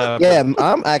hell's happening. Yeah,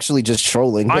 I'm actually just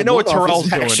trolling. I know what Terrell's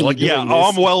doing. Like,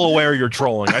 I'm well aware you're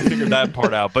trolling. I figured that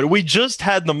part out. But we just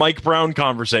had the Mike Brown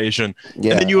conversation, and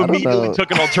then you immediately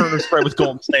took an alternative spread with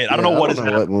Golden State. I don't know what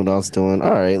Moonoff's doing.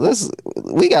 All right,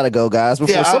 we gotta go, guys,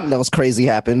 before something else crazy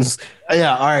happens.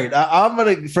 Yeah, all right. I'm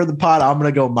gonna for the pot. I'm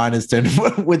gonna go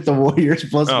 -10 with the Warriors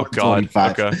plus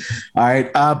 125. Okay. All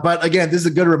right. But again, this is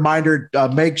a good reminder.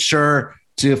 Make sure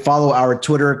to follow our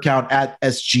Twitter account at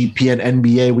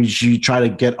SGPNNBA. We should try to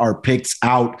get our picks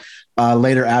out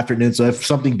later afternoon. So if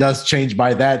something does change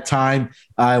by that time,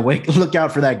 look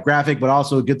out for that graphic. But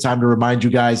also a good time to remind you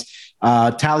guys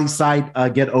tally site,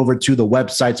 get over to the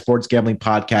website,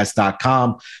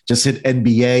 sportsgamblingpodcast.com. Just hit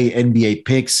NBA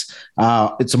picks.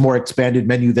 It's a more expanded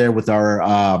menu there with our,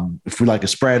 if we like a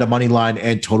spread, a money line,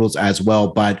 and totals as well.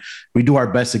 But we do our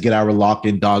best to get our locked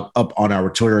in dog up on our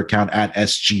Twitter account at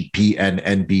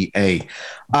SGPNNBA.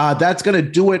 That's going to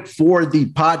do it for the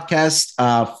podcast,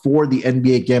 for the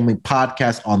NBA Gambling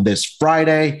Podcast on this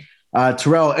Friday.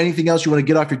 Terrell, anything else you want to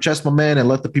get off your chest, my man, and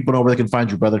let the people know where they can find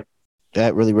you, brother?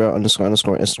 At really real _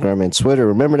 Instagram and Twitter.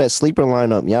 Remember that sleeper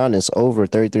lineup: Giannis over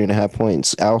 33.5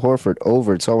 points, Al Horford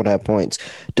over 12.5 points,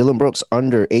 Dylan Brooks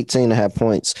under 18.5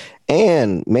 points.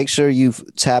 And make sure you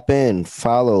tap in,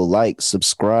 follow, like,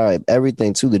 subscribe,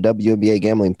 everything to the WNBA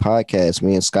Gambling Podcast.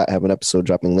 Me and Scott have an episode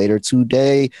dropping later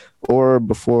today or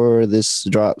before this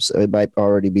drops. It might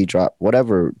already be dropped,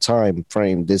 whatever time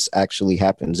frame this actually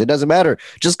happens. It doesn't matter.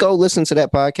 Just go listen to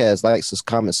that podcast, like,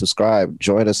 comment, subscribe,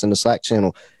 join us in the Slack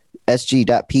channel.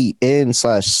 sg.pn/Slack,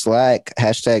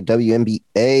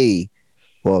 #WNBA.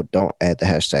 Well, don't add the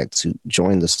hashtag to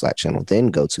join the Slack channel. Then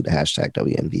go to the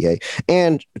 #WNBA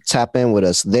and tap in with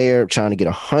us there. Trying to get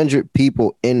 100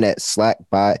 people in that Slack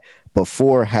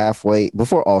before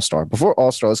All-Star. Before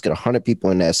All-Star, let's get 100 people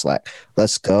in that Slack.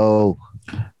 Let's go.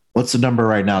 What's the number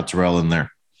right now, Terrell, in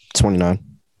there? 29.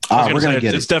 We're going to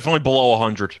get it. It's definitely below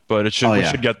 100, but we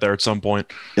should get there at some point.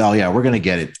 Oh, yeah, we're going to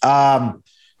get it.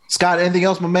 Scott, anything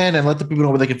else, my man? And let the people know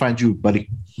where they can find you, buddy.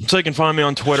 So you can find me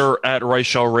on Twitter at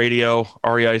Reichel Radio,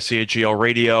 REICHEL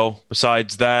Radio.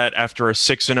 Besides that, after a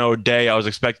 6-0 day, I was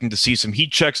expecting to see some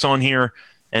heat checks on here,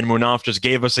 and Munaf just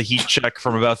gave us a heat check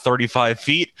from about 35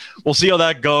 feet. We'll see how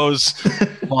that goes.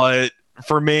 But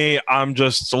for me, I'm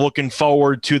just looking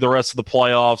forward to the rest of the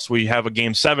playoffs. We have a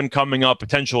Game 7 coming up,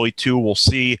 potentially 2. We'll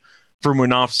see. For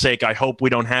Munaf's sake, I hope we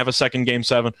don't have a second Game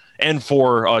 7. And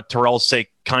for Terrell's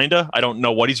sake, kinda. I don't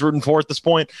know what he's rooting for at this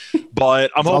point, but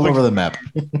I'm hoping all over the map.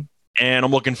 And I'm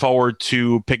looking forward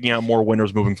to picking out more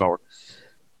winners moving forward.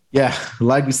 Yeah,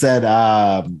 like we said,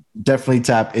 definitely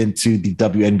tap into the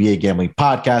WNBA Gambling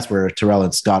Podcast where Terrell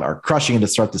and Scott are crushing it to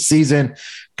start the season.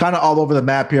 Kind of all over the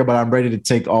map here, but I'm ready to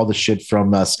take all the shit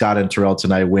from Scott and Terrell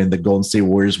tonight when the Golden State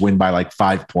Warriors win by like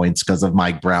 5 points because of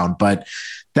Mike Brown. But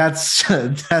that's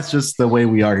just the way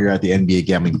we are here at the NBA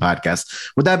Gambling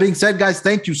Podcast. With that being said, guys,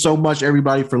 thank you so much,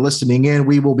 everybody, for listening in.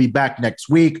 We will be back next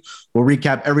week. We'll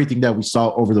recap everything that we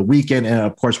saw over the weekend. And,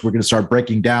 of course, we're going to start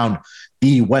breaking down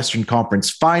the Western Conference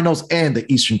Finals and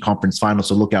the Eastern Conference Finals.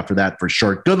 So look out for that for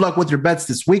sure. Good luck with your bets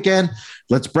this weekend.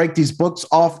 Let's break these books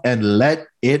off and let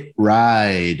it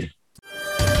ride.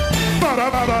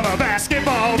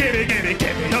 Basketball, give me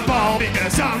the ball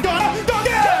because I'm gonna